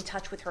be in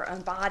touch with her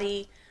own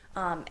body.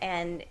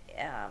 And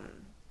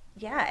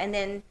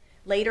then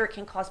later it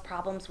can cause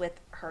problems with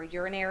her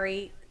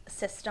urinary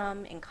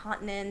system,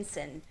 incontinence,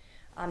 and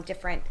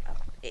different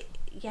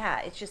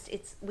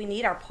we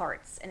need our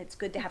parts, and it's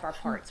good to have our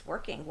parts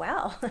working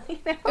well.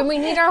 And we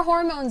need our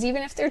hormones,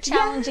 even if they're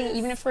challenging,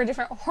 even if we're a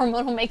different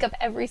hormonal makeup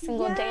every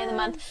single day of the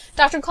month.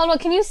 Dr. Caldwell,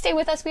 can you stay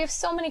with us? We have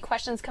so many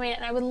questions coming in,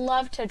 and I would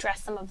love to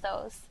address some of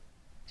those.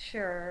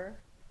 Sure.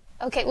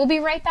 Okay, we'll be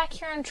right back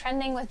here on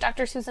Trending with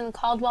Dr. Susan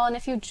Caldwell, and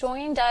if you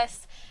joined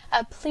us,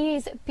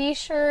 please be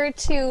sure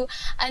to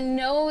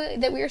know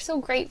that we are so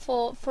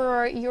grateful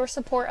for your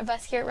support of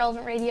us here at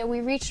Relevant Radio.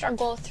 We reached our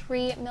goal of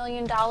 $3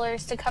 million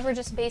to cover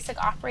just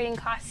basic operating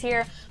costs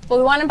here, but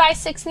we want to buy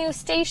 6 new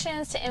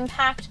stations to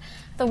impact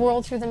the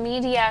world through the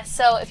media.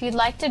 So if you'd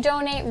like to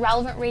donate,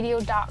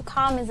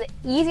 relevantradio.com is the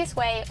easiest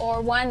way,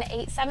 or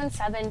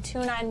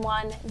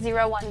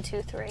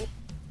 1-877-291-0123.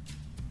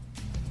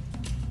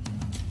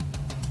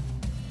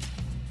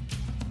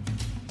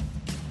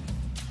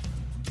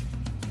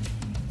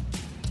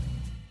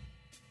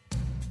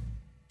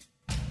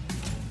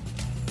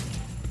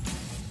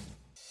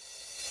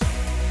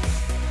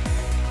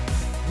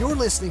 You're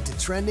listening to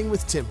Trending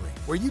with Timmery,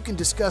 where you can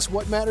discuss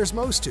what matters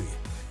most to you.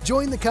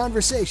 Join the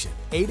conversation,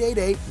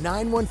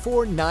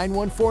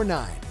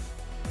 888-914-9149.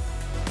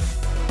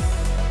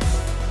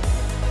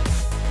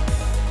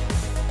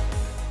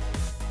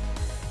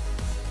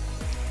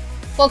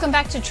 Welcome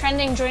back to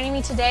Trending. Joining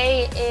me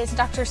today is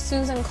Dr.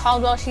 Susan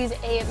Caldwell. She's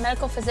a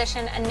medical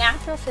physician, a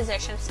natural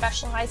physician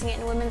specializing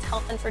in women's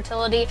health and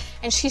fertility,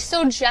 and she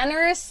so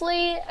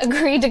generously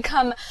agreed to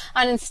come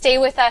on and stay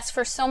with us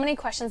for so many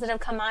questions that have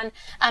come on.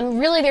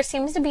 Really, there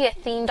seems to be a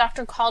theme,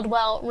 Dr.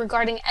 Caldwell,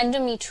 regarding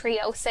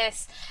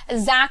endometriosis.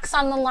 Zach's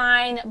on the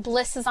line,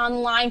 Bliss is on the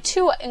line,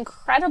 2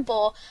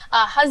 incredible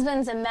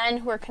husbands and men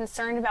who are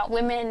concerned about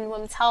women and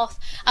women's health.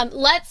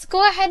 Let's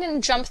go ahead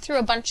and jump through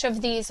a bunch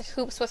of these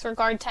hoops with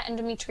regard to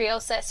endometriosis.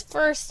 endometriosis.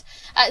 First,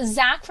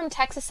 Zach from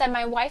Texas said,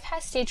 my wife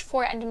has stage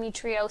 4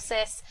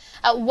 endometriosis.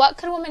 What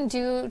could a woman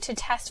do to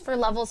test for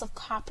levels of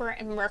copper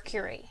and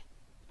mercury?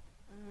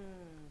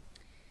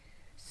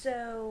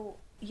 So,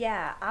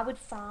 yeah, I would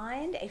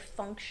find a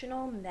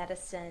functional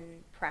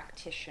medicine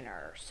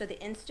practitioner. So, the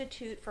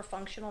Institute for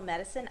Functional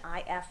Medicine,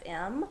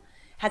 IFM,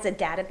 has a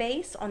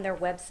database on their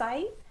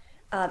website.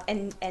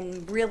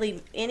 And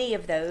really, any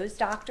of those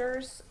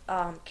doctors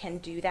can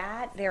do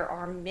that. There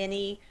are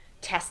many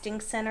testing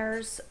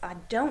centers. I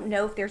don't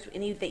know if there's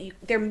any that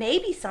there may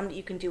be some that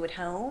you can do at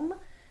home.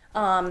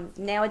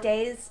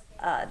 Nowadays,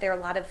 there are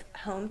a lot of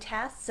home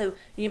tests. So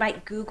you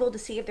might Google to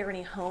see if there are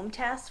any home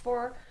tests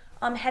for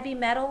heavy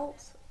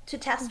metals to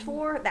test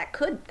for.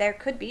 There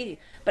could be,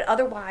 but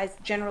otherwise,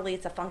 generally,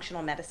 it's a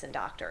functional medicine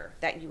doctor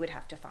that you would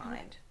have to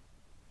find.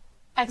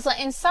 Excellent.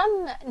 And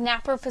some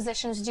NAPRO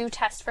physicians do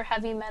test for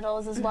heavy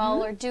metals as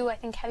well, or do, I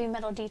think, heavy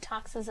metal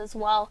detoxes as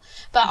well.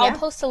 But I'll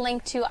post a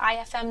link to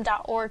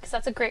ifm.org because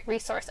that's a great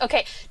resource.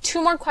 Okay,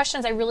 2 more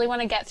questions I really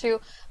want to get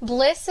through.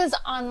 Bliss is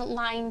on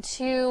line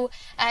 2.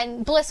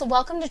 And Bliss,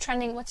 welcome to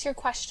Trending. What's your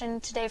question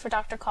today for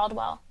Dr.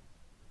 Caldwell?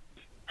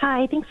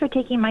 Hi, thanks for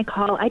taking my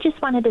call. I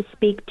just wanted to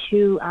speak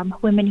to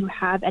women who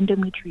have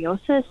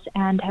endometriosis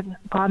and have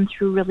gone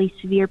through really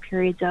severe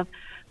periods of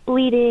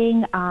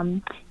bleeding,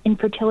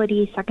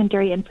 infertility,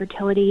 secondary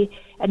infertility,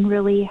 and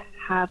really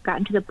have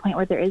gotten to the point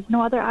where there is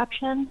no other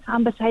option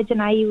besides an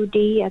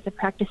IUD. As a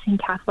practicing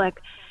Catholic,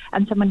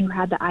 I'm someone who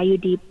had the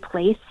IUD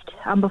placed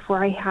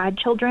before I had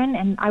children,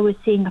 and I was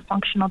seeing a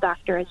functional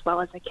doctor as well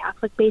as a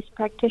Catholic-based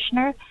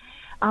practitioner.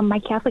 My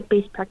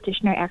Catholic-based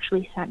practitioner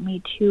actually sent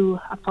me to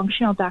a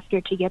functional doctor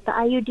to get the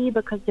IUD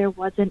because there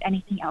wasn't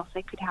anything else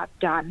I could have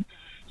done.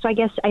 So I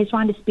guess I just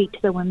wanted to speak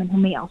to the women who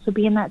may also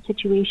be in that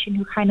situation,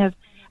 who kind of,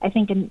 I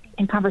think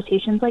in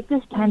conversations like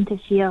this, tend to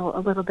feel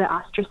a little bit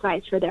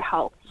ostracized for their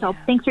health. So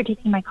thanks for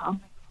taking my call.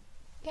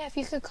 Yeah, if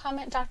you could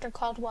comment, Dr.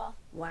 Caldwell.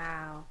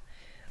 Wow,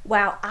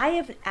 I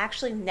have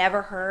actually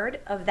never heard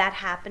of that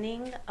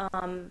happening.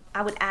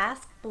 I would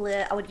ask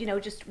Bliss, I would,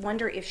 just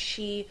wonder if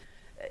she,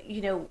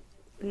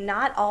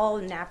 not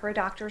all NAPRO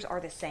doctors are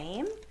the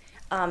same.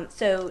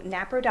 So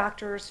NAPRO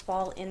doctors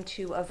fall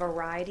into a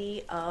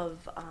variety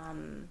of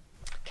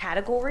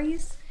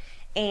categories.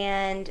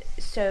 And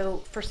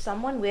so for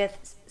someone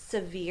with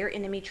severe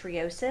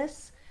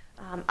endometriosis,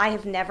 I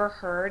have never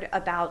heard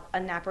about a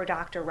NAPRO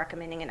doctor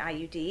recommending an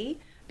IUD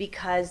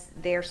because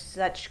there's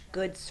such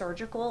good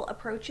surgical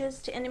approaches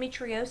to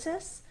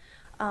endometriosis.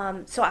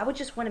 So I would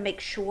just want to make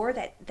sure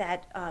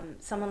that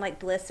someone like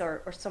Bliss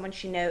or someone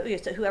she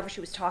knows, so whoever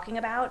she was talking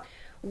about,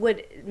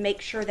 would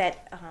make sure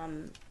that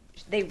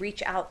they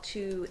reach out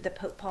to the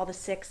Pope Paul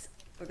VI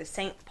or the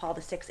St. Paul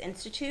VI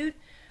Institute,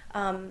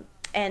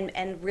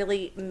 and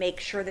really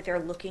make sure that they're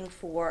looking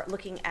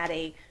at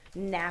a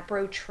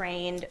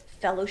NAPRO-trained,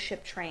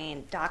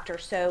 fellowship-trained doctor.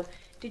 So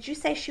did you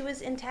say she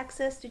was in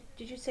Texas?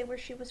 Did you say where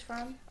she was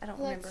from? I don't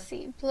remember. Let's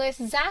see. Bliss.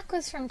 Zach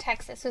was from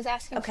Texas. Was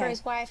asking for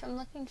his wife. I'm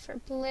looking for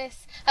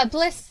Bliss.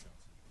 Bliss,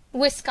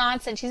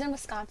 Wisconsin. She's in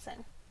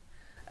Wisconsin.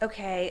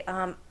 Okay.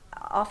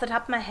 Off the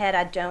top of my head,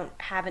 I don't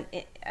have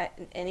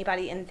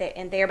anybody in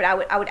there, but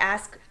I would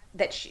ask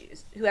that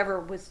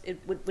whoever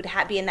would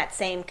be in that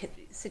same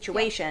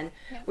situation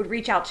would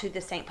reach out to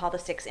the St. Paul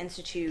VI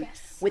Institute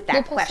with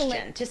that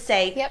question to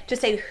say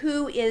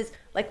who is,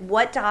 like,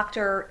 what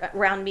doctor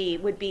around me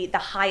would be the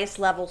highest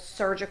level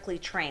surgically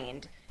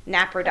trained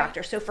NAPRO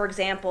doctor. So for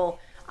example,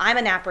 I'm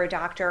a NAPRO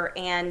doctor,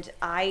 and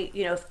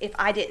if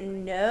I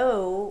didn't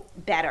know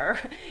better,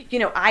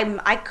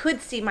 I could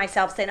see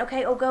myself saying,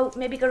 okay, go to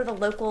the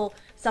local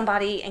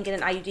somebody and get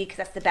an IUD because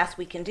that's the best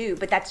we can do.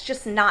 But that's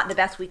just not the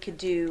best we could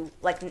do,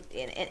 like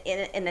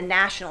in the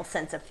national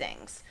sense of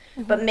things.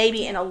 But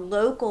maybe in a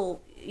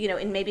local,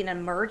 in maybe an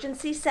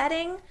emergency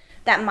setting,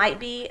 that might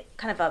be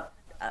kind of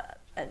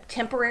a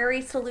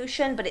temporary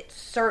solution, but it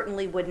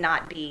certainly would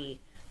not be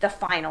the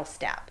final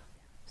step.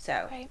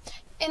 So. Right.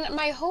 And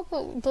my hope,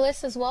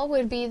 Bliss, as well,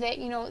 would be that,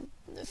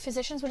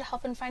 physicians would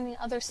help in finding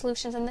other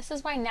solutions. And this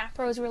is why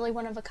NAPRO is really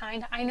one of a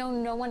kind. I know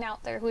no one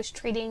out there who is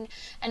treating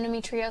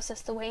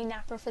endometriosis the way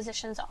NAPRO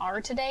physicians are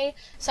today.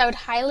 So I would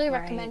highly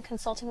recommend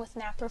consulting with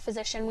NAPRO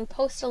physician. We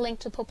post a link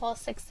to Pope Paul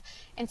VI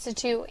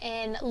Institute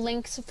and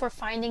links for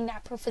finding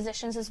NAPRO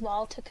physicians as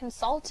well to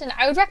consult. And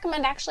I would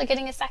recommend actually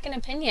getting a second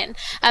opinion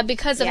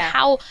because of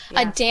how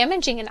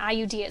damaging an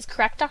IUD is.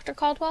 Correct, Dr.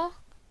 Caldwell?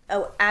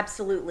 Oh,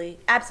 absolutely.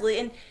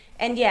 Absolutely.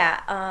 And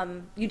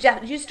you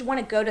just want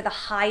to go to the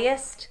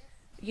highest,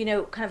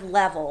 kind of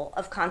level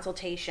of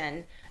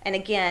consultation. And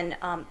again,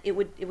 it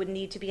would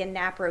need to be a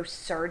NAPRO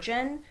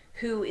surgeon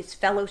who is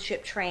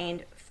fellowship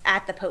trained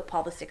at the Pope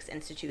Paul VI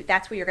Institute.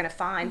 That's where you're going to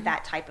find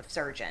that type of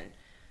surgeon.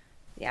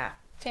 Yeah.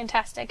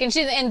 Fantastic.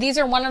 And these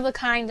are one of the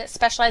kind that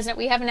specialize in it.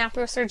 We have a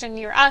NAPRO surgeon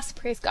near us.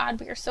 Praise God.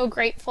 We are so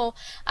grateful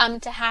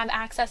to have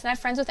access. And I have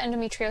friends with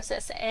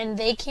endometriosis, and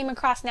they came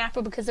across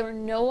NAPRO because there were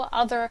no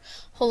other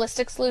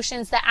holistic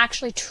solutions that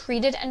actually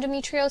treated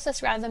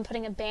endometriosis rather than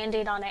putting a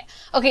Band-Aid on it.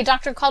 Okay,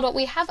 Dr. Caldwell,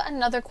 we have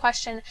another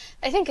question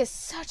I think is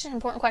such an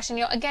important question.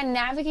 Again,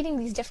 navigating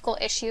these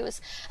difficult issues.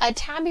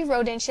 Tabby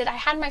wrote in, she said, I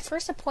have my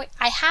first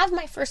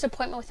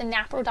appointment with a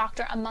NAPRO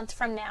doctor a month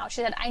from now.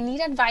 She said, I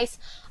need advice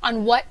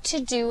on what to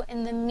do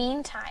in the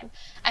meantime.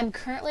 I'm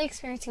currently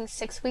experiencing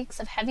 6 weeks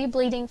of heavy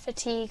bleeding,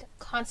 fatigue,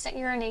 constant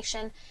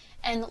urination,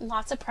 and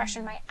lots of pressure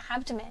in my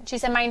abdomen. She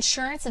said my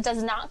insurance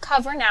does not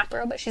cover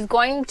NAPRO, but she's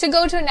going to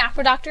go to a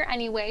NAPRO doctor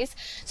anyways.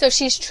 So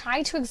she's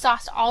tried to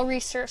exhaust all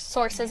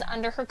resources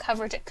under her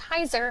coverage at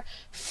Kaiser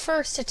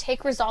first to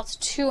take results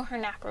to her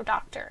NAPRO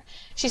doctor.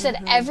 She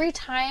said every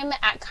time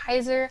at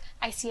Kaiser,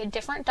 I see a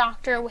different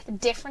doctor with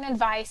different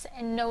advice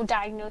and no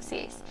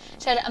diagnoses. She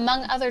said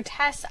among other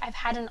tests, I've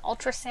had an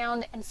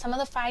ultrasound, and some of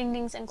the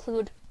findings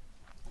include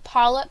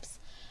polyps,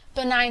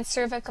 benign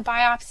cervical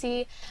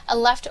biopsy, a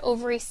left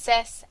ovary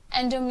cyst,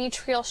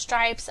 endometrial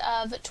stripes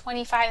of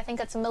 25, I think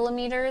that's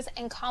millimeters,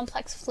 and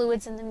complex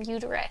fluids in the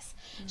uterus.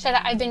 She said,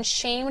 I've been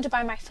shamed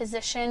by my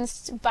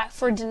physicians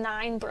for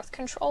denying birth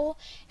control,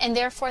 and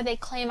therefore they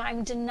claim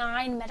I'm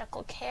denying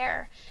medical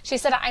care. She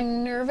said,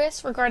 I'm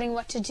nervous regarding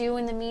what to do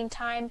in the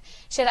meantime.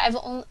 She said,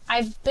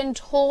 I've been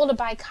told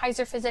by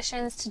Kaiser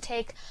physicians to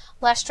take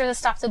Lestra to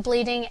stop the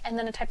bleeding, and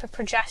then a type of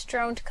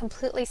progesterone to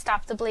completely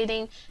stop the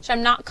bleeding. So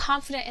I'm not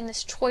confident in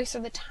this choice or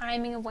the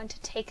timing of when to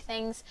take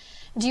things.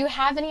 Do you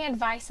have any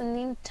advice in the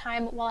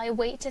meantime while I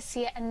wait to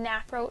see a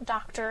NAPRO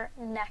doctor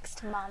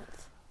next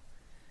month?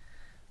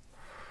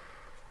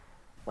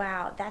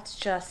 Wow, that's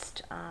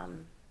just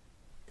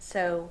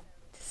so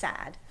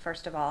sad,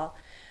 first of all.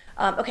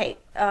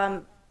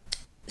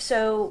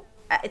 So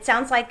it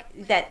sounds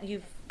like that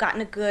you've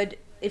gotten a good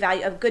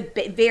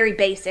very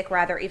basic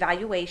rather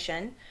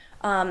evaluation.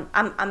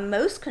 I'm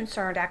most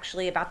concerned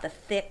actually about the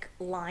thick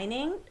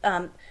lining.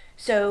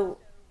 So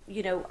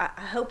I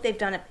hope they've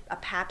done a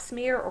pap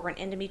smear or an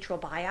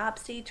endometrial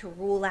biopsy to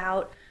rule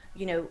out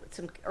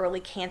some early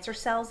cancer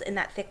cells in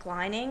that thick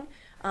lining.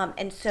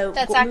 And so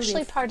that's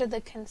actually part of the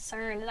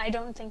concern, and I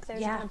don't think there's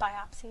been a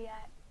biopsy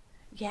yet.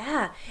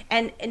 Yeah,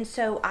 and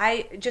so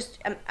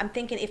I'm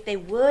thinking if they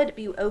would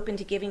be open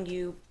to giving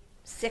you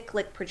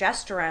cyclic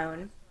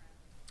progesterone,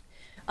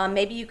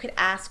 maybe you could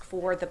ask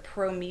for the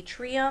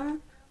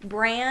Prometrium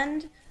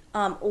brand,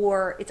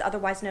 or it's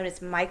otherwise known as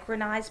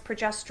micronized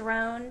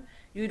progesterone.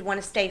 You'd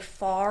want to stay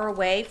far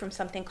away from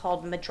something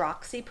called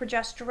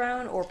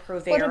medroxyprogesterone or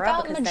Provera. What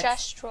about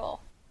Magestral?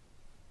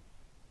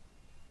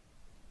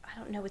 I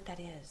don't know what that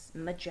is.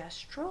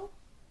 Magestral?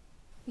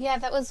 Yeah,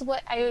 that was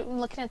what I'm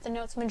looking at the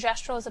notes.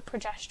 Magestral is a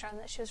progesterone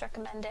that she was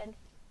recommended.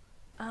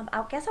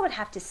 I guess I would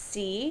have to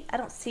see. I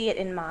don't see it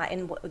in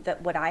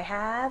what I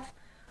have.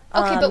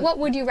 Okay, but what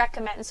would you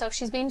recommend? So if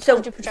she's being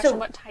told to progesterone,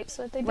 what types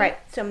would they be? Right.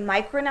 So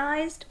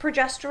micronized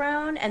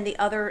progesterone, and the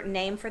other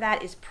name for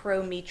that is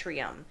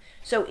Prometrium.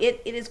 So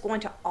it is going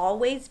to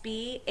always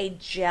be a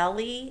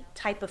jelly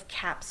type of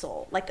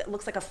capsule. Like it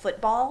looks like a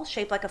football,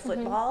 shaped like a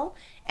football,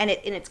 and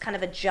it's kind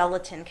of a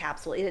gelatin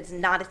capsule. It is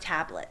not a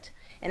tablet.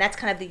 And that's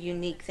kind of the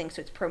unique thing.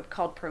 So it's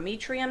called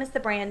Prometrium is the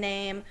brand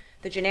name.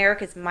 The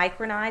generic is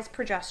micronized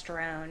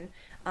progesterone,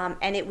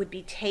 and it would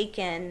be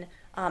taken...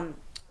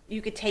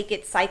 you could take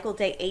it cycle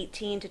day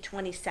 18 to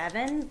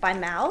 27 by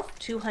mouth,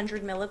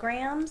 200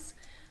 milligrams.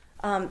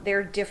 There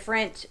are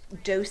different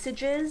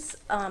dosages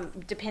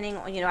depending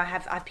on, I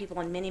have people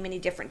on many, many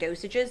different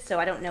dosages, so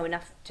I don't know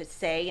enough to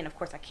say, and of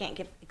course I can't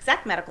give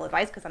exact medical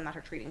advice because I'm not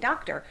her treating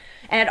doctor.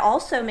 And I'd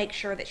also make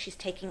sure that she's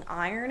taking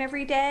iron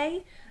every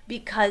day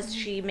because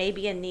she may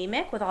be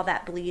anemic with all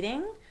that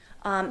bleeding.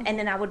 And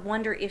then I would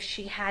wonder if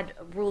she had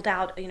ruled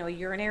out, a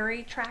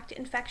urinary tract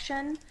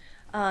infection.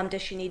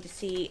 Does she need to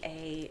see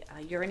a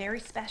urinary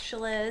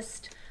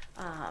specialist?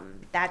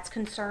 That's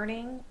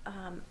concerning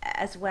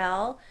as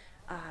well.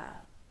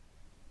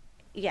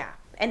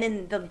 And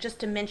then just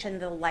to mention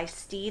the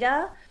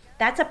Lystida,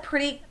 that's a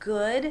pretty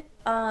good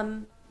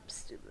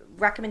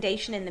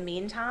recommendation in the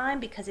meantime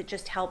because it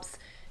just helps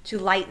to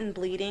lighten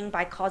bleeding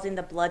by causing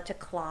the blood to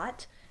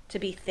clot, to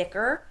be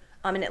thicker,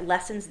 and it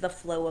lessens the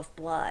flow of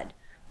blood.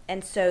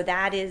 And so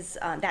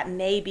that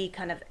may be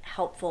kind of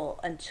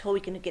helpful until we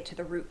can get to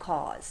the root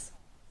cause.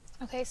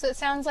 Okay, so it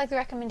sounds like the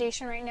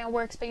recommendation right now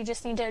works, but you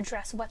just need to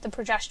address what the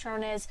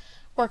progesterone is,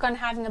 work on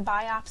having a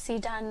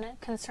biopsy done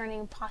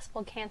concerning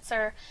possible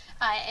cancer,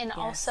 and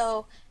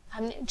also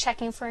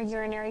checking for a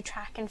urinary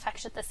tract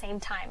infection at the same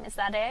time. Is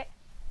that it?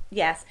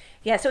 Yes.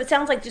 Yeah, so it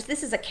sounds like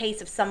this is a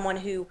case of someone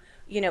who,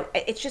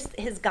 it's just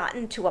has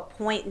gotten to a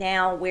point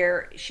now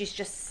where she's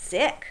just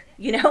sick,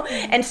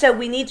 and so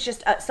we need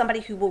just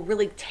somebody who will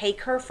really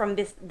take her from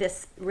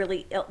this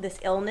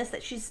illness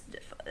that she's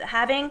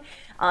having,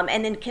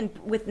 and then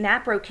with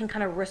NAPRO can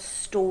kind of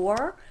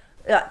restore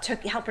to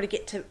help her to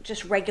get to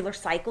just regular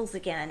cycles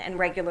again and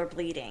regular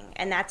bleeding,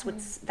 and that's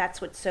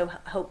what's so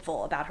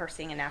hopeful about her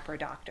seeing a NAPRO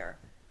doctor.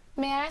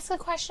 May I ask a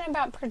question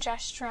about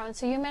progesterone?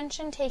 So you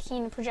mentioned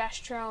taking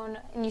progesterone,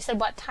 and you said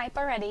what type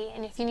already,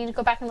 and if you need to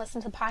go back and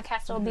listen to the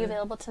podcast, it will be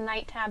available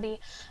tonight, Tabby.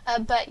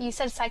 But you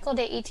said cycle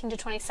day 18 to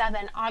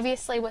 27.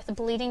 Obviously, with the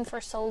bleeding for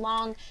so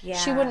long,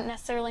 she wouldn't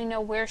necessarily know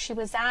where she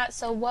was at.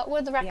 So what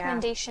would the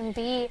recommendation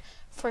be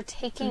for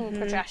taking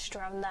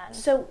progesterone then?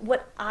 So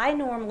what I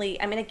normally,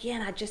 I mean,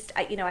 again, I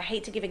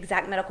hate to give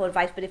exact medical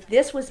advice, but if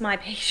this was my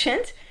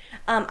patient,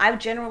 I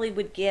generally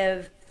would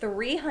give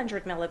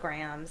 300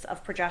 milligrams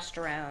of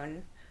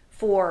progesterone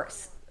for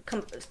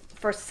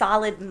a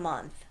solid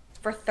month,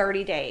 for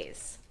 30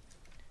 days.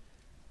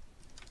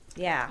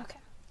 Yeah. Okay.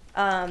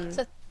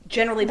 So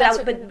generally,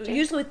 but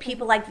usually with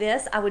people like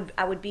this,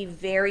 I would be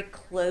very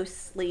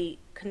closely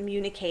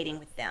communicating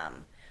with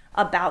them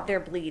about their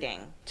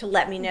bleeding to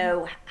let me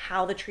know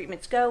how the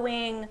treatment's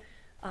going.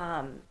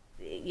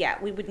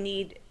 We would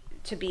need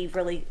to be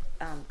really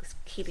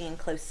keeping in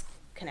close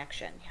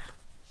connection. Yeah.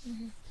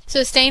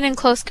 So staying in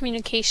close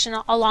communication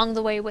along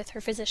the way with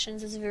her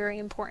physicians is very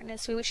important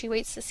as she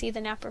waits to see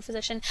the NAPRO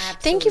physician.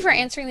 Absolutely. Thank you for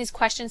answering these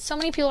questions. So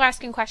many people are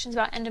asking questions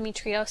about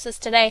endometriosis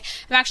today.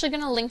 I'm actually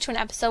going to link to an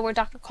episode where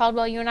Dr.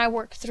 Caldwell, you and I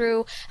work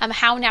through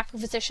how NAPRO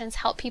physicians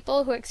help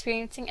people who are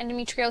experiencing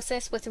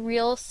endometriosis with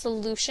real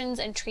solutions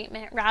and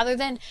treatment rather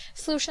than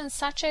solutions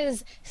such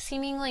as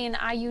seemingly an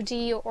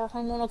IUD or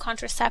hormonal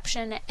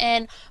contraception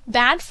and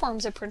bad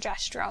forms of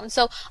progesterone.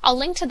 So I'll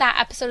link to that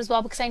episode as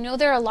well, because I know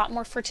there are a lot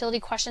more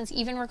fertility questions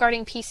even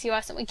regarding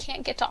PCOS, and we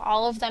can't get to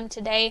all of them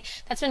today.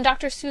 That's been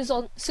Dr.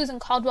 Susan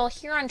Caldwell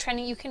here on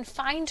Trending. You can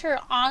find her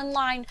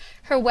online.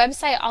 Her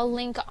website I'll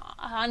link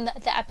on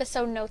the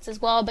episode notes as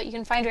well, but you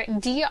can find her at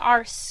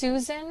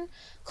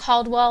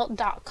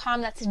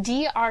drsusancaldwell.com. That's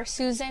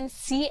drsusan,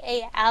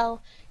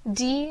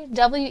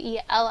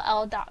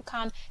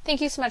 CALDWELL.com.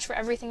 Thank you so much for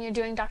everything you're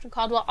doing, Dr.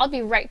 Caldwell. I'll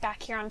be right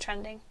back here on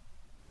Trending.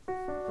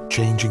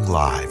 Changing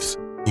lives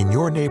in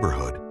your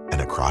neighborhood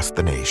and across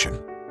the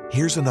nation.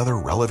 Here's another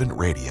Relevant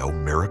Radio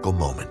miracle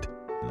moment.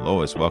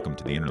 Lois, welcome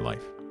to the Inner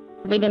Life.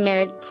 We've been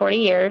married 40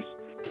 years.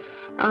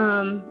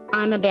 I'm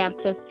a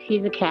Baptist.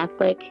 He's a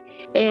Catholic.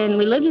 And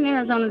we lived in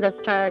Arizona to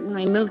start, and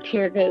I moved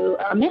here to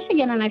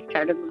Michigan, and I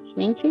started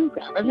listening to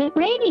Relevant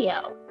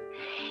Radio.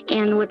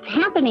 And what's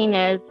happening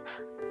is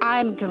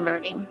I'm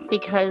converting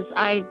because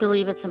I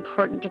believe it's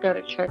important to go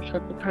to church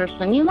with the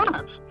person you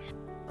love.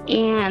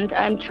 And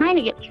I'm trying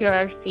to get through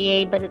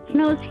RCA, but it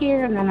snows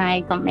here, and then I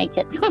don't make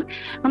it.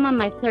 I'm on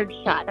my third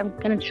shot. I'm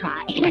going to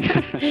try.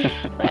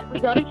 But we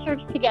go to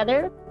church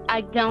together. I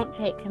don't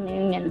take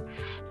communion,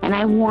 and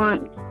I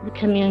want the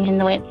communion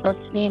the way it's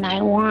supposed to be, and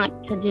I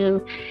want to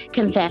do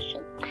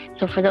confession.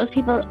 So for those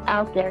people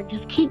out there,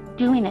 just keep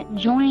doing it.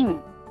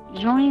 Join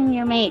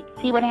your mate.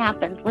 See what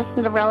happens.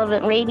 Listen to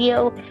Relevant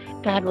Radio.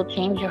 God will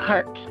change your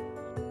heart.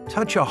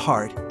 Touch a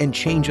heart and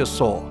change a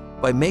soul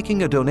by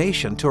making a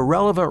donation to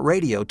Relevant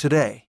Radio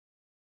today.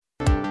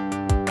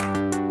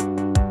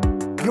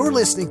 You're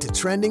listening to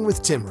Trending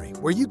with Timmery,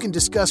 where you can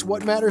discuss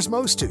what matters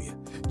most to you.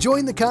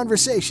 Join the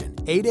conversation,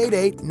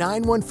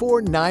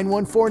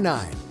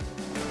 888-914-9149.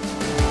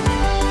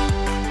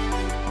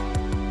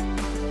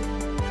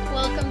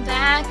 Welcome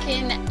back,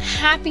 and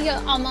happy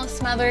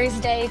almost Mother's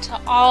Day to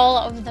all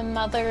of the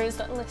mothers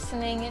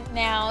listening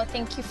now.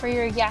 Thank you for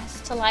your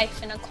yes to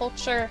life in a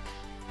culture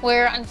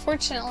where,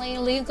 unfortunately,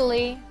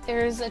 legally,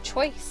 there's a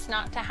choice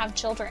not to have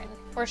children,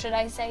 or should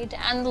I say,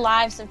 to end the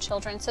lives of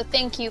children. So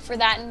thank you for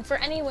that. And for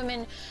any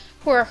women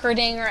who are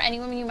hurting, or any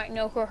women you might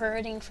know who are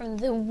hurting from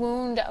the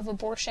wound of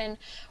abortion,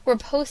 we're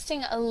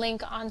posting a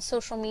link on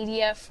social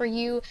media for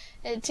you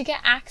to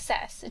get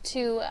access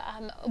to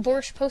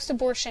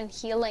post-abortion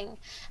healing.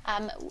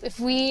 If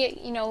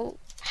we,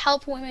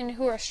 help women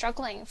who are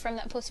struggling from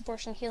that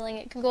post-abortion healing,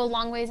 it can go a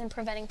long ways in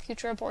preventing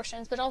future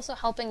abortions, but also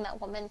helping that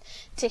woman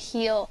to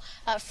heal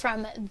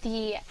from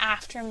the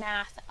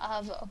aftermath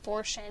of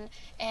abortion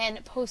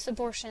and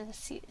post-abortion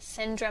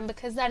syndrome,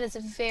 because that is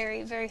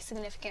very, very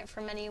significant for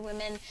many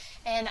women.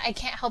 And I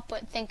can't help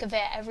but think of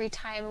it every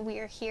time we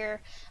are here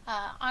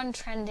on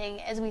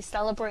Trending as we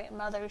celebrate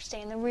Mother's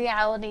Day and the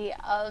reality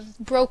of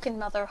broken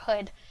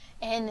motherhood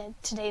in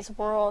today's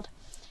world.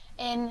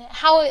 And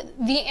how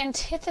the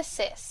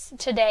antithesis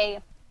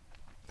today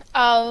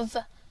of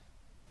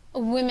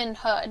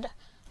womanhood,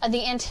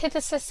 the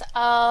antithesis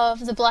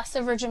of the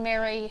Blessed Virgin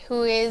Mary,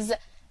 who is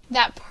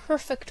that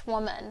perfect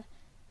woman,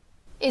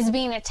 is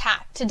being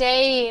attacked.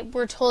 Today,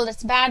 we're told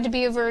it's bad to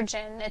be a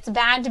virgin, it's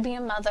bad to be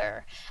a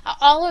mother.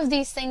 All of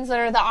these things that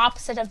are the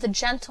opposite of the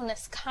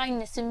gentleness,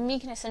 kindness, and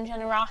meekness and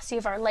generosity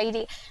of Our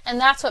Lady. And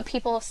that's what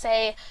people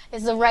say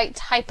is the right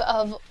type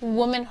of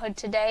womanhood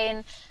today.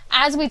 And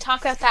as we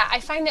talk about that,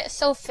 I find it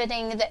so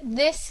fitting that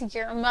this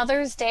year,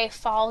 Mother's Day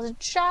falls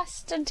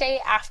just a day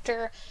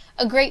after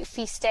a great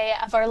feast day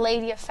of Our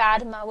Lady of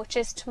Fatima, which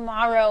is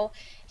tomorrow.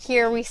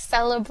 Here we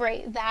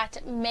celebrate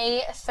that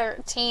May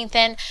 13th.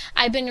 And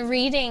I've been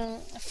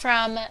reading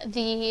from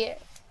the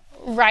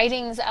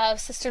writings of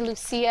Sister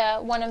Lucia,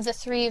 one of the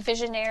three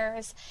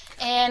visionaries,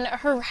 and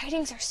her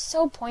writings are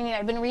so poignant.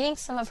 I've been reading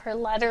some of her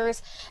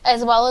letters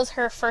as well as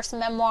her first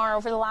memoir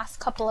over the last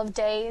couple of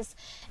days.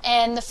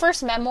 And the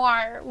first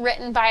memoir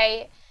written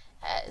by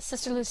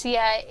Sister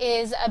Lucia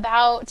is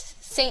about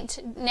Saint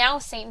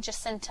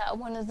Jacinta,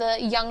 one of the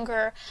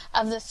younger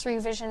of the three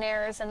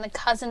visionaries and the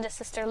cousin to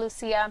Sister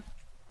Lucia.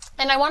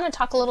 And I want to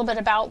talk a little bit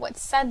about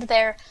what's said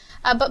there.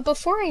 But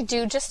before I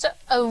do, just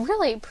a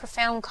really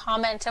profound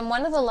comment in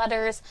one of the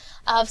letters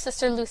of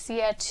Sister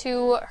Lucia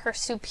to her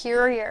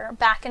superior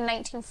back in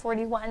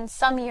 1941,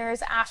 some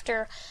years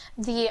after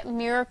the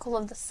miracle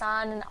of the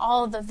sun and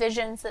all of the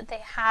visions that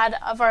they had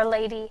of Our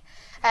Lady.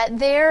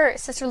 There,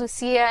 Sister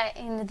Lucia,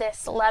 in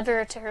this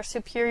letter to her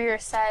superior,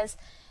 says,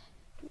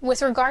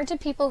 with regard to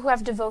people who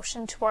have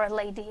devotion to Our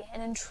Lady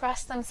and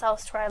entrust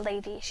themselves to Our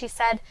Lady, she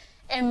said,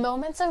 in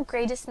moments of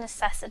greatest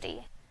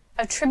necessity,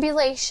 of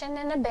tribulation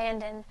and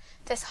abandon,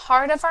 this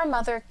heart of our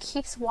Mother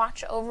keeps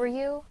watch over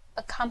you,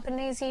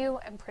 accompanies you,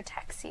 and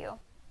protects you.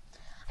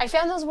 I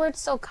found those words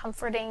so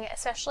comforting,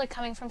 especially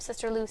coming from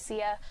Sister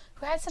Lucia,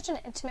 who had such an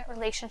intimate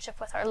relationship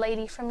with Our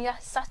Lady from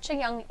such a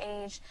young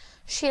age.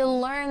 She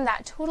learned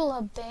that total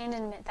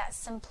abandonment, that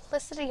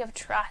simplicity of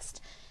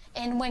trust.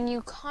 And when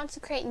you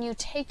consecrate and you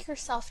take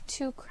yourself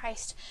to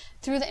Christ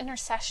through the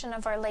intercession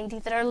of Our Lady,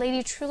 that Our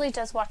Lady truly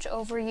does watch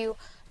over you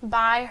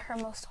by her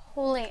most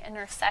holy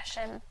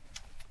intercession.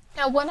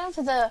 Now, one of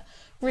the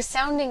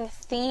resounding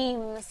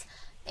themes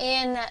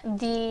in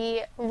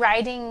the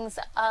writings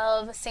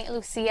of St.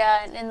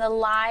 Lucia and in the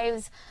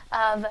lives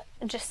of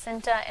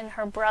Jacinta and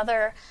her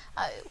brother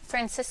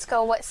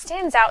Francisco, what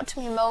stands out to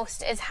me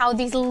most is how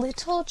these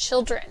little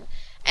children,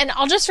 and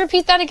I'll just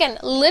repeat that again,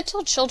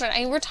 little children. I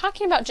mean, we're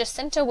talking about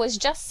Jacinta was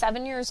just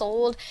 7 years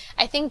old.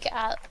 I think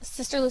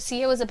Sister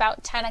Lucia was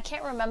about 10. I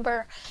can't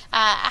remember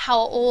how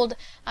old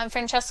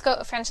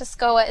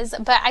Francisco is,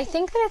 but I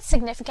think that it's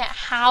significant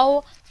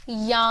how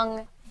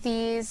young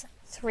these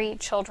three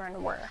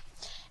children were.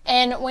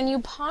 And when you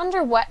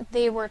ponder what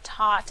they were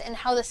taught and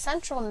how the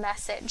central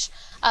message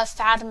of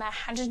Fatima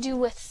had to do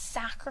with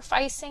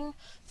sacrificing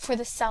for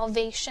the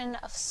salvation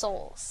of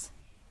souls.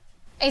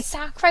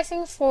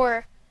 Sacrificing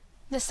for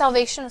the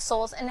salvation of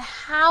souls, and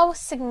how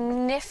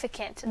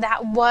significant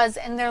that was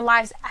in their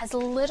lives as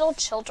little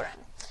children.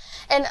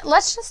 And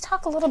let's just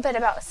talk a little bit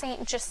about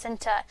Saint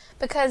Jacinta,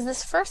 because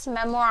this first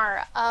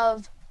memoir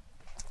of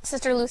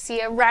Sister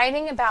Lucia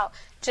writing about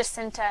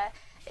Jacinta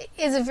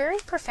is very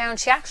profound.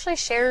 She actually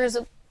shares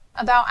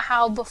about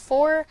how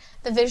before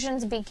the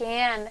visions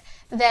began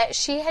that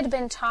she had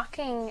been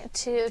talking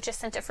to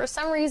Jacinta. For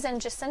some reason,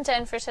 Jacinta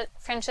and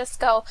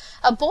Francisco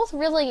both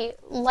really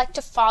like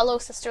to follow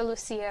Sister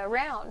Lucia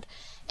around.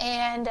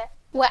 And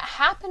what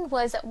happened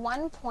was at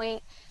one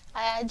point,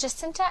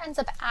 Jacinta ends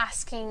up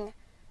asking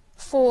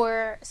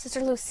for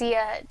Sister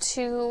Lucia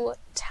to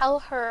tell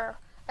her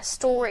a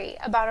story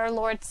about our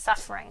Lord's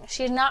suffering.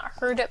 She had not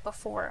heard it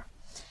before.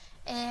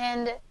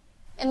 And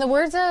in the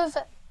words of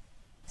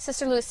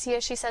Sister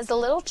Lucia, she says, the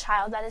little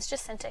child, that is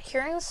Jacinta,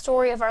 hearing the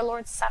story of our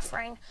Lord's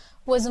suffering,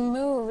 was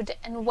moved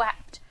and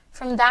wept.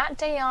 From that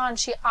day on,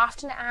 she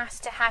often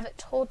asked to have it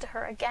told to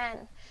her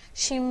again.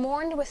 She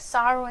mourned with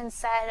sorrow and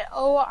said,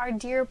 "Oh, our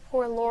dear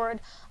poor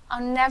Lord,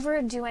 I'll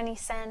never do any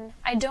sin.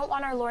 I don't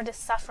want our Lord to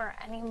suffer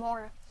any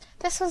more."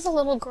 This was a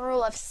little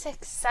girl of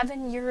 6,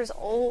 7 years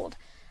old.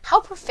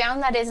 How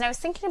profound that is. And I was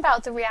thinking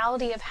about the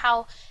reality of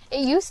how it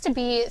used to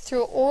be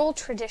through oral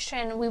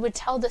tradition, we would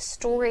tell the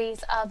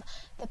stories of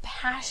the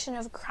Passion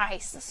of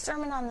Christ, the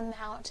Sermon on the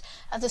Mount,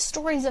 the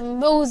stories of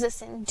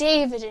Moses and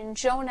David and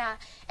Jonah,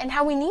 and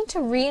how we need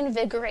to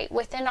reinvigorate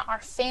within our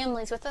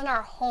families, within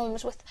our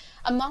homes,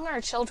 among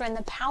our children,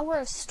 the power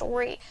of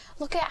story.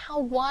 Look at how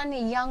one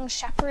young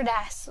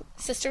shepherdess,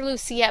 Sister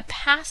Lucia,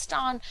 passed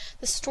on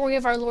the story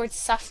of our Lord's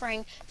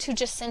suffering to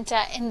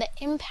Jacinta and the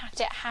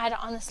impact it had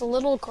on this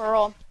little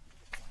girl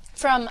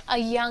from a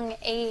young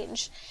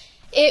age.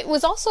 It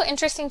was also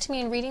interesting to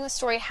me in reading the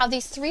story how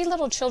these three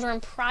little children,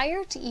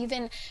 prior to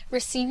even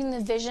receiving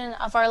the vision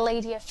of Our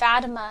Lady of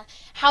Fatima,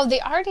 how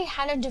they already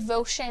had a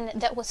devotion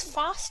that was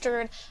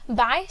fostered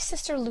by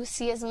Sister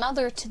Lucia's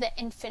mother to the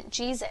infant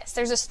Jesus.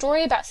 There's a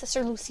story about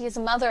Sister Lucia's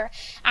mother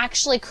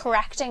actually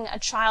correcting a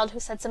child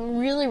who said some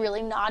really,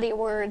 really naughty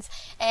words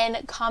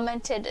and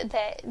commented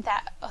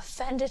that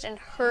offended and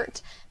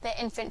hurt the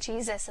infant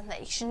Jesus, and that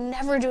you should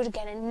never do it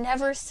again and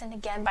never sin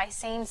again by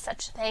saying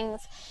such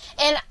things.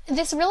 And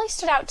this really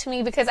stood out to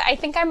me because I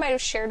think I might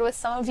have shared with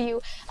some of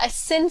you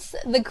since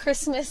the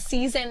Christmas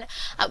season,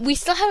 we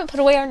still haven't put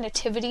away our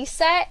nativity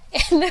set,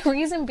 and the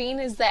reason being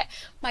is that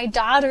my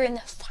daughter, in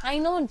the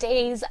final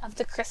days of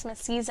the Christmas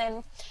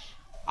season,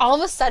 all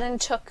of a sudden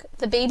took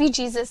the baby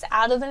Jesus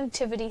out of the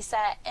nativity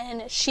set,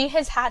 and she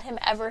has had him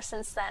ever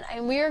since then.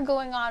 And we are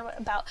going on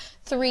about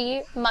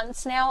 3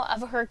 months now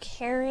of her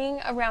carrying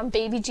around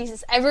baby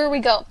Jesus everywhere we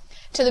go,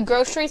 to the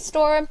grocery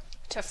store,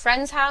 to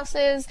friends'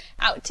 houses,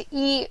 out to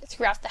eat,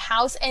 throughout the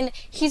house. And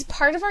he's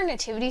part of our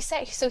nativity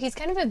set, so he's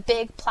kind of a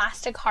big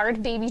plastic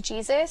hard baby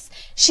Jesus.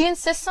 She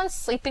insists on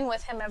sleeping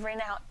with him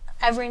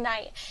every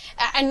night.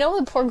 I know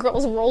the poor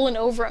girl's rolling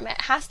over him.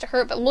 It has to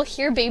hurt, but we'll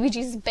hear baby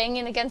Jesus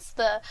banging against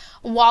the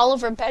wall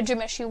of her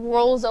bedroom as she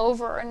rolls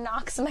over and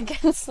knocks him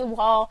against the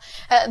wall.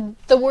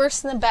 The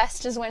worst and the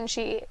best is when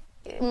she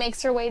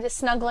makes her way to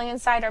snuggling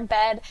inside her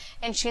bed,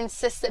 and she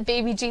insists that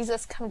baby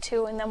Jesus come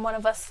too, and then one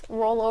of us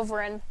roll over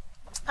and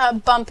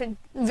bump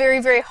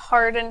very, very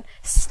hard and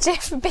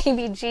stiff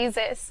baby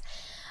Jesus.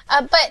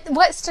 But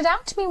what stood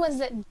out to me was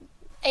that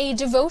a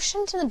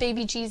devotion to the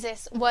baby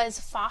Jesus was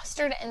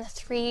fostered in the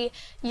three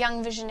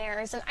young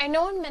visionaries. And I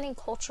know in many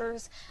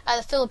cultures,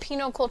 the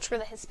Filipino culture,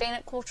 the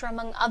Hispanic culture,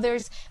 among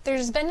others,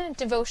 there's been a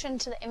devotion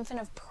to the infant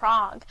of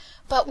Prague.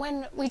 But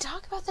when we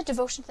talk about the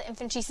devotion to the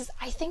infant Jesus,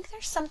 I think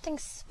there's something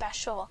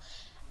special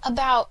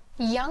about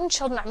young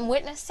children. I'm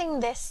witnessing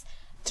this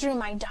through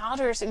my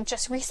daughter's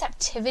just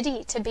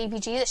receptivity to baby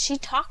Jesus. She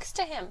talks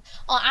to him.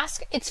 I'll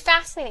ask, it's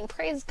fascinating,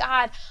 praise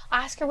God.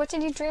 I'll ask her, what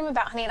did you dream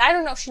about, honey? And I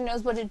don't know if she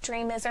knows what a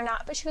dream is or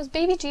not, but she goes,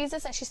 baby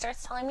Jesus, and she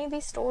starts telling me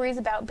these stories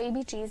about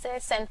baby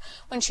Jesus. And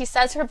when she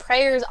says her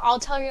prayers, I'll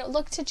tell her,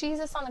 look to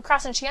Jesus on the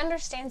cross, and she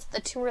understands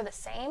that the two are the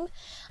same.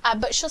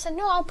 But she'll say,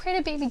 no, I'll pray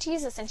to baby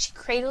Jesus, and she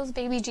cradles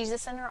baby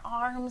Jesus in her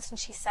arms, and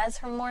she says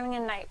her morning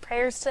and night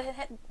prayers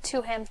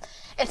to him.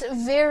 It's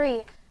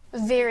very,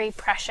 very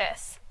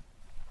precious.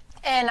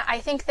 And I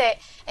think that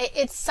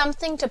it's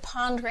something to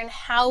ponder in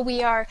how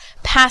we are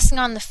passing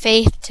on the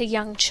faith to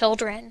young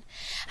children.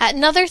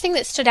 Another thing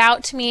that stood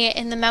out to me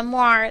in the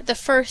memoir, the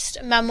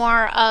first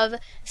memoir of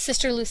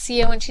Sister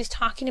Lucia, when she's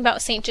talking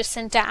about St.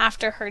 Jacinta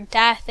after her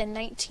death in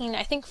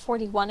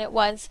 1941 it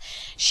was,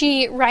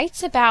 she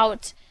writes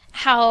about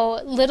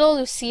how little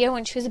Lucia,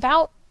 when she was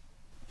about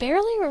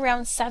barely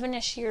around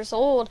 7-ish years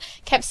old,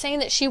 kept saying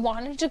that she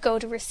wanted to go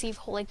to receive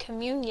Holy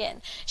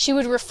Communion. She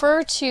would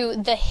refer to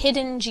the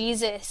hidden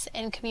Jesus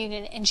in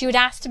communion, and she would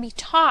ask to be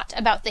taught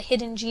about the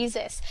hidden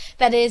Jesus,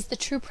 that is, the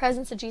true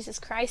presence of Jesus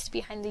Christ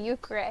behind the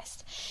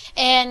Eucharist.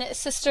 And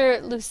Sister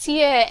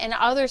Lucia and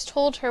others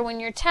told her, when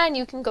you're 10,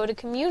 you can go to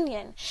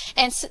communion.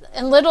 And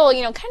little,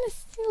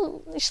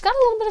 she's got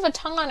a little bit of a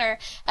tongue on her.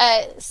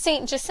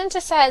 St.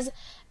 Jacinta says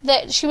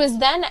that she was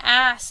then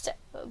asked,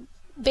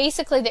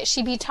 basically, that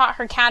she be taught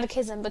her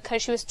catechism,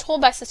 because she was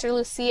told by Sister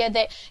Lucia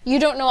that you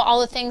don't know all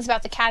the things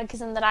about the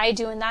catechism that I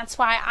do, and that's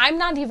why I'm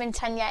not even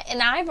 10 yet,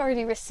 and I've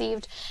already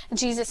received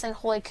Jesus in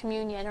Holy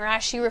Communion, or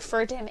as she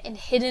referred to him, in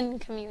hidden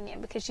communion,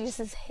 because Jesus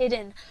is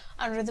hidden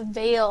under the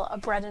veil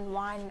of bread and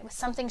wine. And it was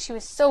something she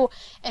was so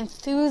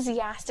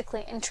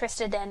enthusiastically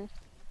interested in.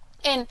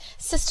 And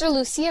Sister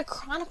Lucia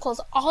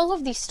chronicles all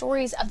of these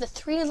stories of the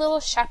three little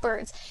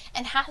shepherds,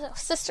 and how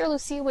Sister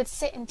Lucia would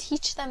sit and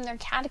teach them their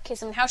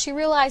catechism, and how she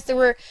realized there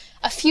were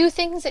a few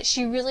things that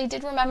she really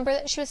did remember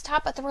that she was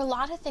taught, but there were a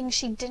lot of things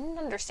she didn't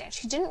understand,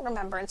 she didn't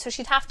remember, and so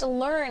she'd have to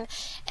learn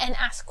and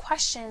ask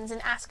questions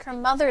and ask her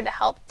mother to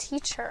help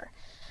teach her.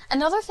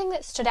 Another thing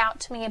that stood out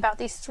to me about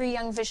these three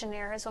young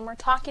visionaries, when we're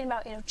talking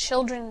about,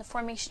 children, the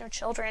formation of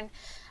children,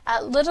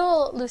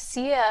 little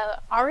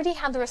Lucia already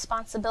had the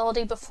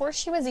responsibility, before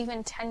she was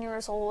even 10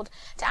 years old,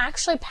 to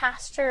actually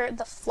pasture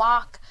the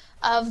flock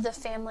of the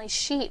family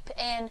sheep.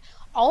 And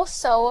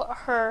also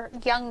her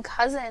young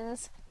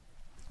cousins,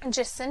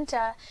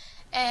 Jacinta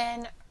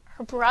and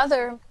her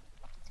brother,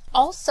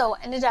 also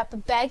ended up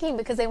begging,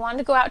 because they wanted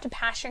to go out to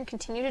pasture and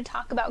continue to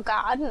talk about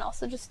God and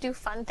also just do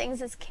fun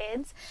things as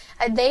kids.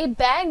 They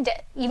begged,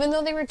 even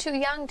though they were too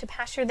young, to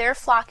pasture their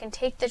flock and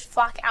take the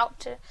flock out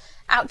to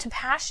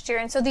pasture.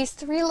 And so these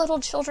three little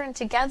children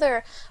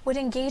together would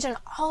engage in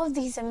all of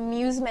these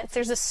amusements.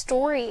 There's a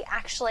story,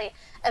 actually,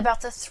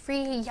 about the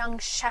three young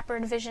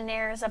shepherd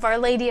visionaries of Our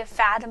Lady of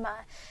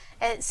Fatima.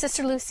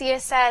 Sister Lucia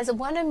says,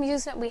 one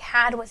amusement we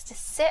had was to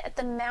sit at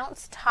the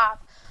mount's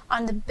top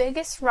on the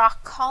biggest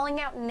rock,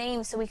 calling out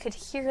names so we could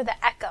hear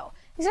the echo.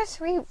 These are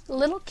three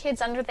little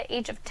kids under the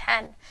age of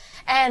 10.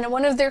 And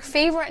one of their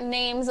favorite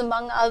names,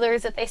 among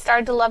others, that they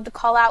started to love to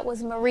call out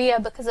was Maria,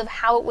 because of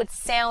how it would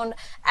sound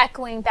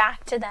echoing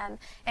back to them.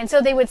 And so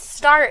they would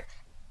start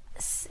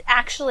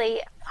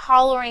actually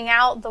hollering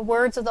out the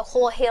words of the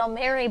whole Hail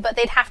Mary, but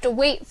they'd have to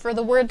wait for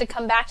the word to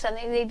come back to them.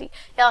 They'd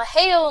yell,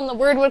 Hail, and the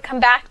word would come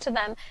back to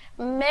them.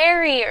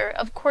 Mary, or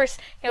of course,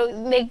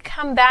 they'd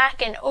come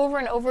back, and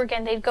over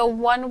again, they'd go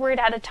one word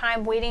at a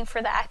time, waiting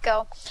for the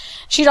echo.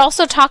 She'd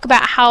also talk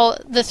about how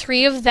the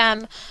three of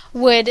them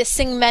would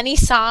sing many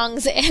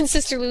songs, and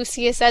Sister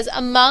Lucia says,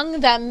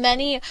 among them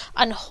many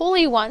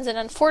unholy ones, and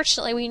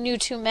unfortunately we knew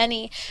too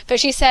many.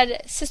 But she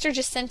said Saint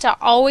Jacinta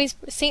always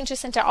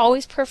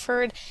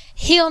preferred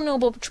Hail,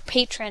 noble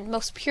patron,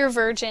 most pure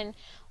virgin,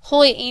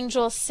 holy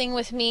angels, sing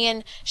with me.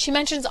 And she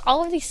mentions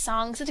all of these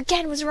songs. And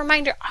again, was a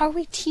reminder, are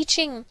we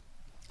teaching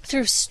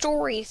through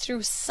story,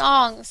 through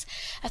songs,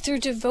 through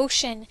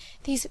devotion,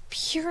 these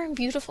pure and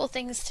beautiful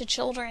things to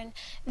children?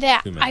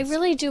 That I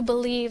really do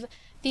believe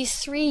these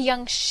three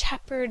young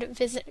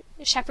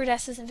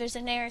shepherdesses and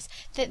visionaries,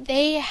 that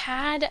they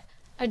had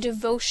a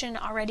devotion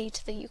already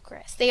to the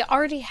Eucharist. They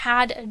already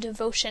had a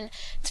devotion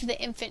to the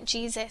infant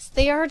Jesus.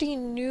 They already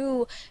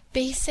knew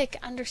basic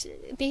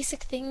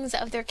things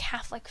of their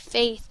Catholic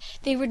faith.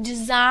 They were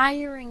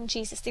desiring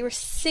Jesus. They were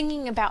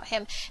singing about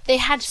him. They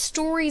had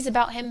stories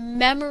about him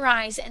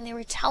memorized, and they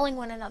were telling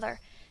one another.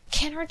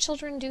 Can our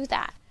children do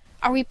that?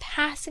 Are we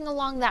passing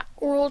along that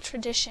oral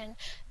tradition,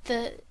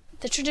 the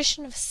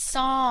tradition of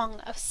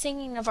song, of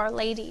singing of Our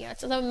Lady?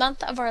 It's the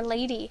month of Our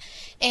Lady,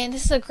 and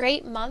this is a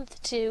great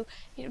month to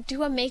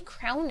do a May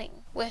crowning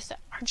with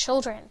our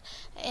children.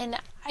 And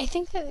I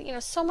think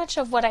that so much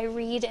of what I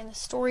read in the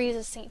stories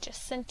of Saint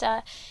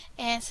Jacinta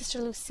and Sister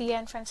Lucia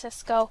and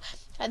Francisco,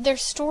 their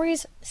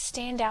stories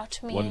stand out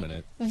to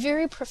me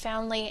very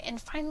profoundly. And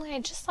finally,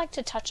 I'd just like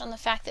to touch on the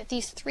fact that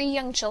these 3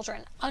 young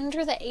children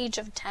under the age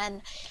of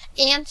 10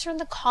 answered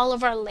the call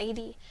of Our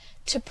Lady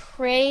to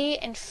pray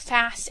and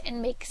fast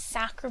and make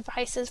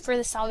sacrifices for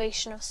the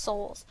salvation of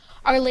souls.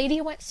 Our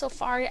Lady went so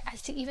far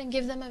as to even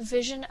give them a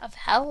vision of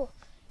hell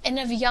and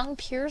of young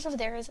peers of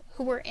theirs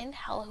who were in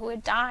hell, who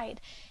had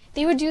died.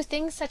 They would do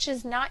things such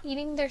as not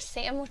eating their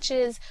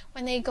sandwiches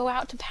when they go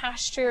out to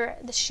pasture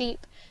the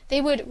sheep.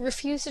 They would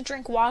refuse to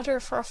drink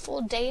water for a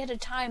full day at a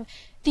time.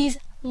 These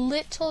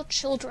little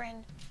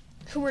children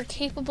who were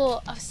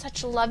capable of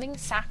such loving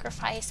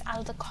sacrifice out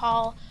of the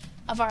call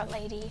of Our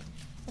Lady.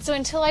 So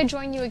until I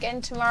join you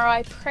again tomorrow,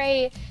 I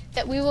pray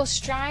that we will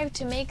strive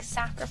to make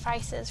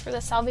sacrifices for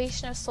the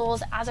salvation of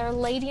souls as Our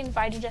Lady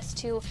invited us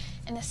to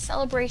in the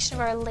celebration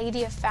of Our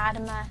Lady of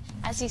Fatima,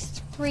 as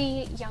these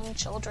 3 young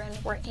children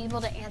were able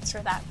to answer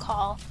that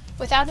call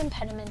without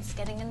impediments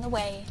getting in the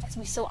way, as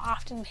we so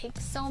often make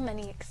so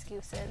many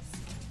excuses.